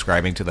and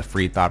subscribing to the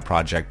Free Thought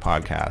Project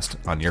podcast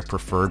on your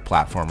preferred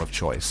platform of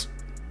choice.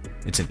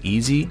 It's an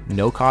easy,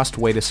 no-cost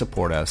way to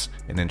support us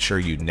and ensure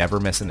you never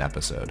miss an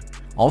episode.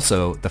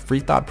 Also, the Free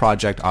Thought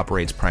Project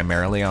operates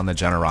primarily on the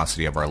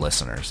generosity of our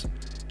listeners.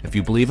 If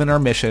you believe in our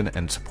mission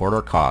and support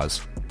our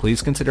cause,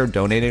 please consider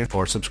donating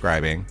or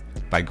subscribing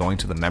by going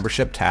to the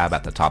membership tab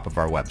at the top of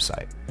our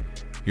website.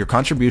 Your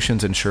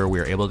contributions ensure we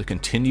are able to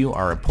continue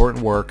our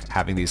important work,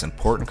 having these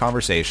important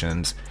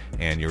conversations,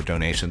 and your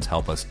donations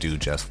help us do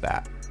just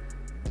that.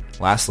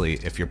 Lastly,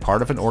 if you're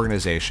part of an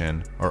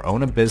organization or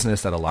own a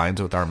business that aligns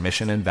with our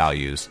mission and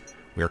values,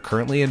 we are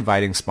currently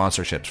inviting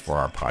sponsorships for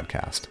our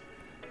podcast.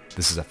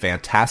 This is a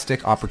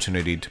fantastic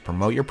opportunity to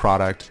promote your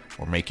product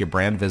or make your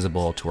brand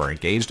visible to our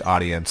engaged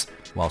audience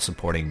while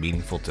supporting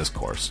meaningful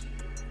discourse.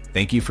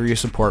 Thank you for your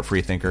support,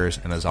 freethinkers,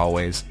 and as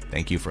always,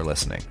 thank you for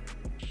listening.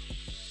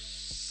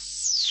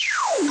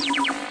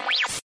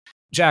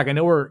 Jack, I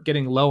know we're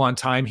getting low on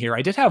time here.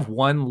 I did have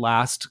one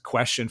last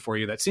question for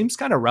you that seems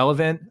kind of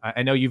relevant.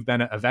 I know you've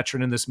been a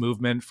veteran in this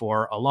movement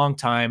for a long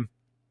time.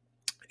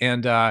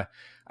 And I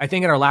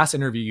think in our last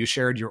interview, you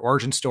shared your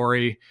origin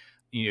story.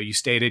 You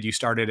stated you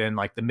started in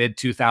like the mid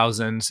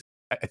 2000s.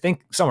 I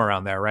think somewhere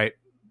around there, right?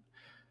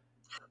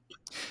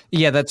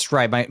 Yeah, that's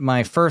right.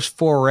 My first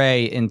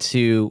foray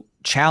into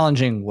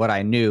challenging what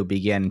I knew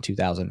began in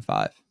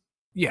 2005.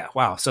 Yeah.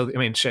 Wow. So, I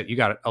mean, shit, you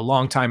got a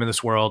long time in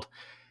this world.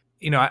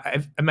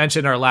 I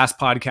mentioned in our last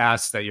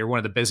podcast that you're one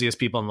of the busiest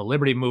people in the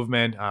Liberty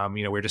movement.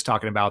 We were just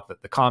talking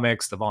about the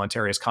comics, the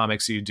voluntarious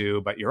comics you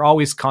do, but you're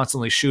always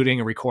constantly shooting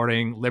and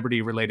recording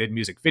Liberty-related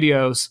music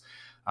videos.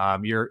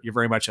 You're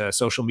very much a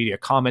social media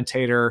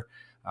commentator,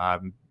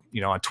 on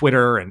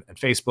Twitter and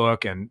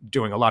Facebook, and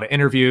doing a lot of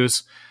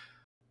interviews.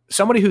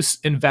 Somebody who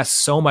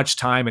invests so much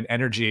time and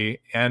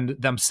energy and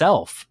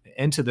themselves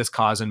into this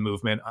cause and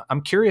movement.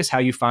 I'm curious how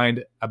you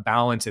find a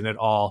balance in it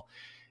all,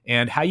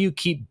 and how you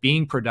keep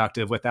being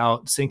productive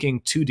without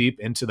sinking too deep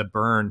into the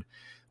burn,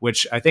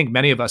 which I think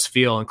many of us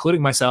feel,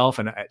 including myself.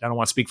 And I don't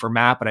want to speak for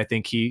Matt, but I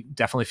think he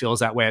definitely feels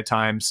that way at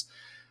times.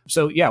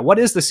 So yeah, what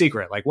is the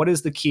secret? Like, what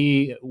is the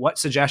key? What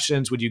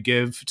suggestions would you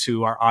give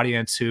to our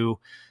audience who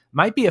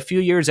might be a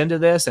few years into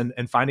this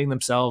and finding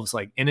themselves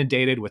like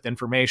inundated with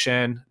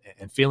information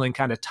and feeling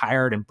kind of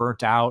tired and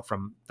burnt out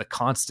from the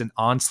constant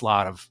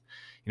onslaught of,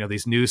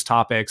 these news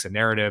topics and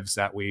narratives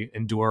that we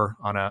endure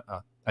on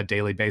a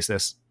daily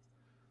basis?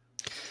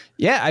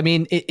 Yeah, I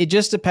mean, it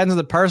just depends on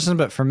the person.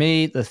 But for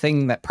me, the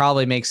thing that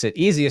probably makes it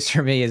easiest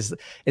for me is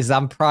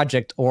I'm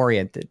project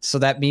oriented. So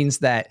that means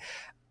that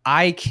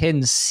I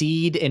can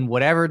seed in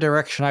whatever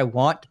direction I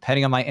want,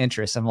 depending on my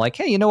interests. I'm like,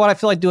 hey, you know what? I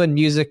feel like doing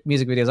music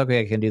videos.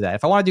 Okay, I can do that.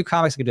 If I want to do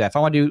comics, I can do that. If I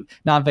want to do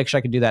nonfiction,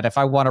 I can do that. If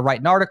I want to write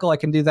an article, I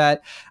can do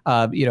that.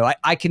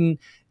 I can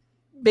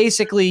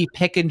basically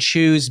pick and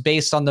choose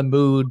based on the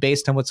mood,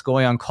 based on what's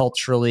going on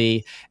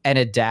culturally, and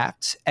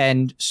adapt.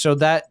 And so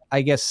that,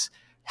 I guess,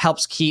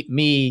 helps keep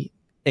me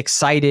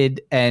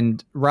excited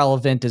and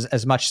relevant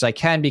as much as I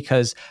can,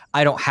 because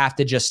I don't have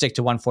to just stick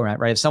to one format,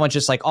 right? If someone's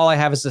just like, all I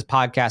have is this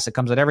podcast that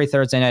comes out every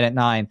Thursday night at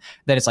 9,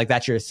 then it's like,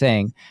 that's your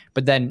thing.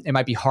 But then it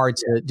might be hard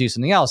to do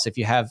something else. If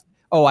you have,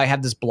 I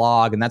have this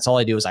blog and that's all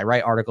I do is I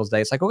write articles a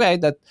day. It's like, okay,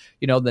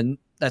 then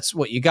that's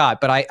what you got.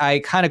 But I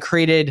kind of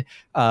created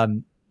a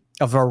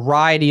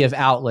variety of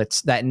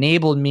outlets that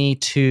enabled me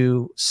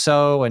to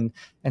sow and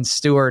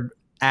steward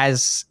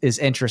as is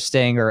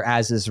interesting or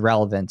as is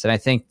relevant. And I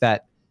think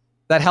that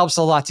helps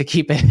a lot to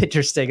keep it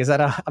interesting, is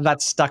that I'm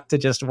not stuck to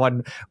just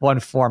one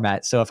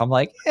format. So if I'm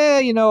like,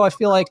 I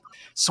feel like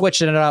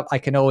switching it up, I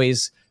can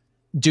always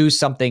do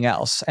something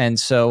else. And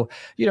so,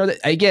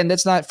 again,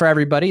 that's not for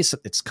everybody.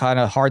 It's kind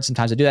of hard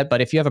sometimes to do that.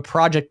 But if you have a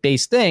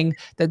project-based thing,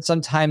 then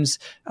sometimes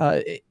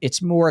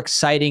it's more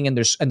exciting, and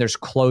there's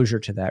closure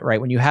to that,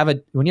 right? When you have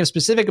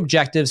specific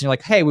objectives and you're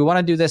like, hey, we want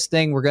to do this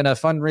thing, we're going to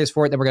fundraise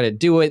for it, then we're going to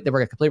do it, then we're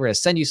going to complete, we're going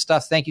to send you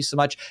stuff, thank you so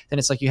much. Then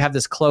it's like you have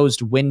this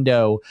closed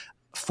window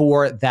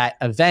for that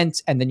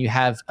event, and then you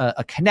have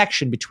a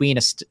connection between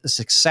a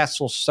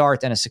successful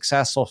start and a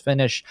successful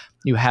finish.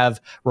 You have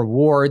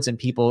rewards and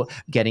people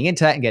getting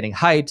into that and getting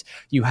hyped.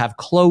 You have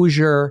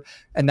closure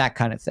and that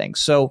kind of thing.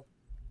 So,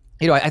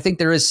 I think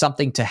there is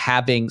something to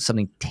having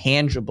something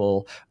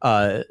tangible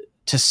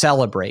to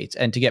celebrate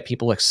and to get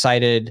people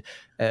excited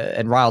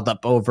and riled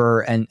up over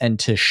and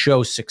to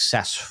show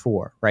success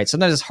for, right?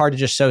 Sometimes it's hard to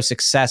just show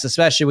success,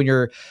 especially when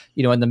you're,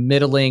 in the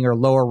middling or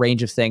lower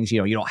range of things.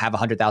 You don't have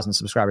 100,000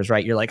 subscribers,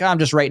 right? You're like, I'm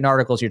just writing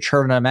articles, you're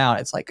churning them out.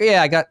 It's like,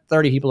 yeah, I got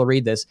 30 people to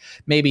read this.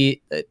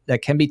 Maybe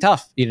that can be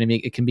tough.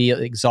 It can be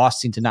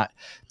exhausting to not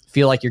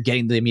feel like you're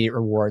getting the immediate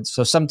rewards.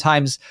 So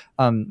sometimes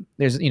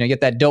there's, you get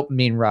that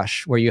dopamine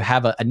rush where you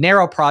have a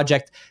narrow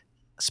project,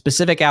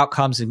 specific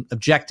outcomes and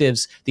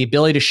objectives, the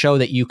ability to show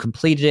that you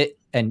completed it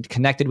and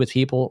connected with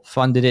people,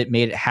 funded it,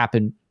 made it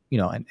happen,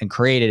 and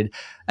created.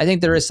 I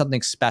think there is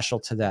something special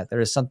to that.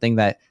 There is something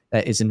that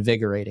is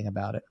invigorating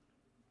about it.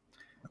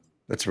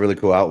 That's a really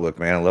cool outlook,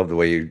 man. I love the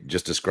way you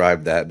just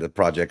described that, the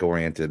project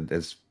oriented.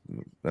 That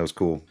was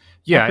cool.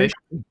 Yeah.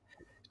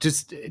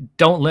 Just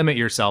don't limit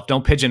yourself.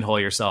 Don't pigeonhole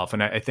yourself.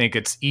 And I think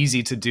it's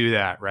easy to do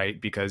that, right?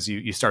 Because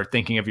you start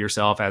thinking of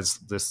yourself as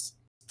this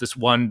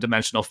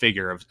one-dimensional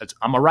figure of,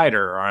 I'm a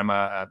writer, or I'm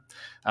a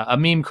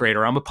meme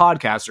creator, or I'm a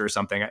podcaster or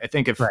something. I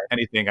think if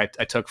anything I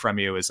took from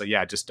you is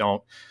just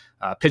don't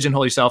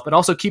pigeonhole yourself, but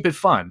also keep it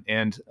fun,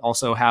 and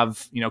also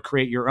have,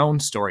 create your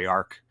own story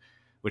arc,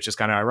 which is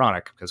kind of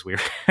ironic because we're,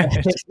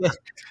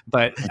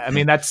 but I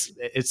mean,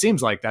 it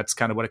seems like that's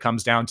kind of what it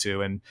comes down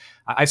to. And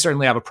I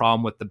certainly have a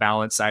problem with the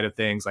balance side of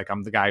things. Like,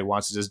 I'm the guy who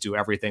wants to just do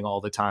everything all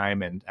the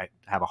time, and I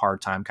have a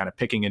hard time kind of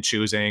picking and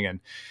choosing. And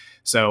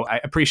so I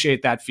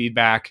appreciate that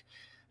feedback.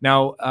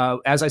 Now,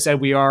 as I said,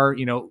 we are,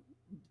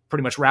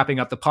 pretty much wrapping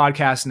up the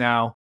podcast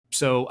now.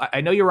 So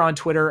I know you're on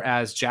Twitter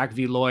as Jack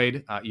V.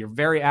 Lloyd. You're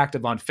very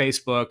active on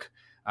Facebook.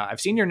 I've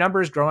seen your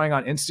numbers growing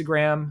on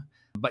Instagram,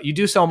 but you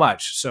do so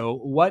much. So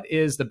what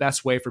is the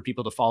best way for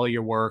people to follow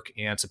your work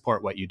and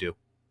support what you do?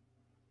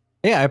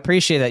 Yeah, I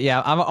appreciate that.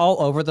 Yeah, I'm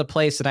all over the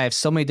place, and I have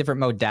so many different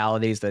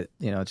modalities that,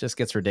 it just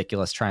gets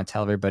ridiculous trying to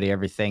tell everybody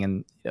everything.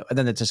 And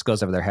then it just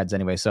goes over their heads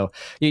anyway. So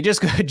you just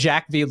go to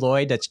Jack V.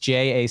 Lloyd. That's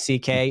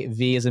JACK.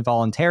 V is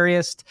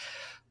involuntarist.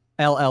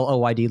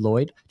 LLOYD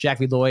Lloyd,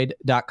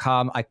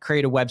 jackvlloyd.com. I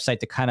create a website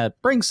to kind of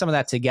bring some of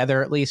that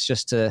together, at least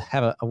just to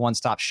have a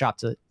one-stop shop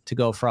to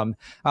go from.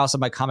 I also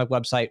have my comic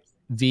website,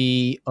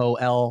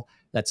 VOL,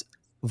 that's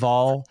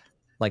Vol,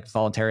 like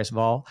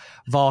voluntarist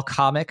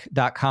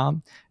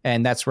volcomic.com.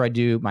 And that's where I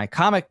do my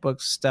comic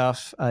book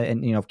stuff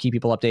and, keep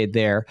people updated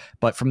there.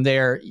 But from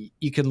there,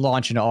 you can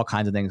launch into all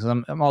kinds of things.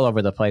 I'm all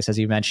over the place, as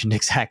you mentioned.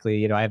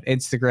 Exactly. I have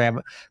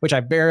Instagram, which I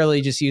barely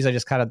just use. I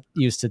just kind of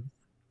use to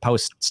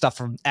post stuff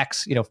from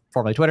X,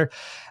 formerly Twitter.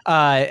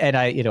 And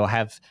I,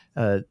 have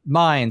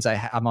Minds.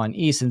 I'm on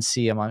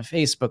Ecency. I'm on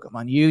Facebook. I'm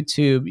on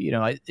YouTube.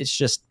 It's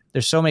just,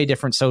 there's so many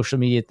different social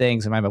media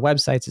things, and my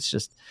websites.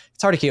 It's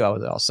hard to keep up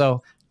with it all.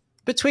 So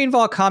between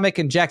Volcomic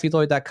and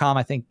jackvlloyd.com,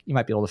 I think you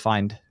might be able to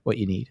find what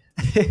you need.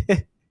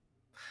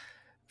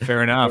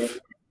 Fair enough.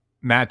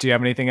 Matt, do you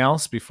have anything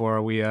else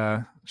before we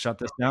shut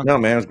this down? No,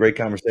 man, it was a great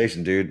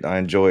conversation, dude. I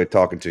enjoy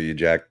talking to you,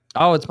 Jack.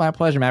 Oh, it's my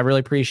pleasure, man. I really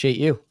appreciate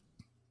you.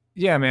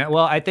 Yeah, man.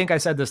 Well, I think I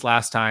said this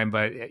last time,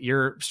 but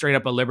you're straight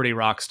up a Liberty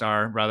rock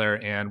star, brother.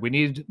 And we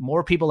need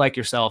more people like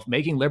yourself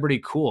making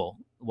Liberty cool,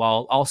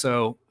 while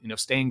also,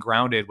 staying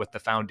grounded with the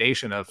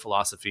foundation of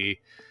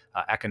philosophy,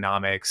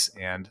 economics,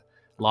 and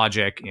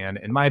logic. And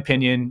in my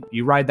opinion,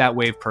 you ride that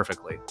wave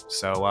perfectly.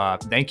 So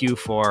thank you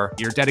for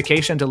your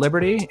dedication to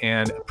Liberty,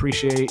 and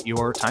appreciate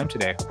your time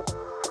today.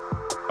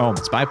 Oh,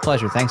 it's my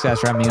pleasure. Thanks, guys,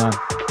 for having me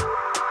on.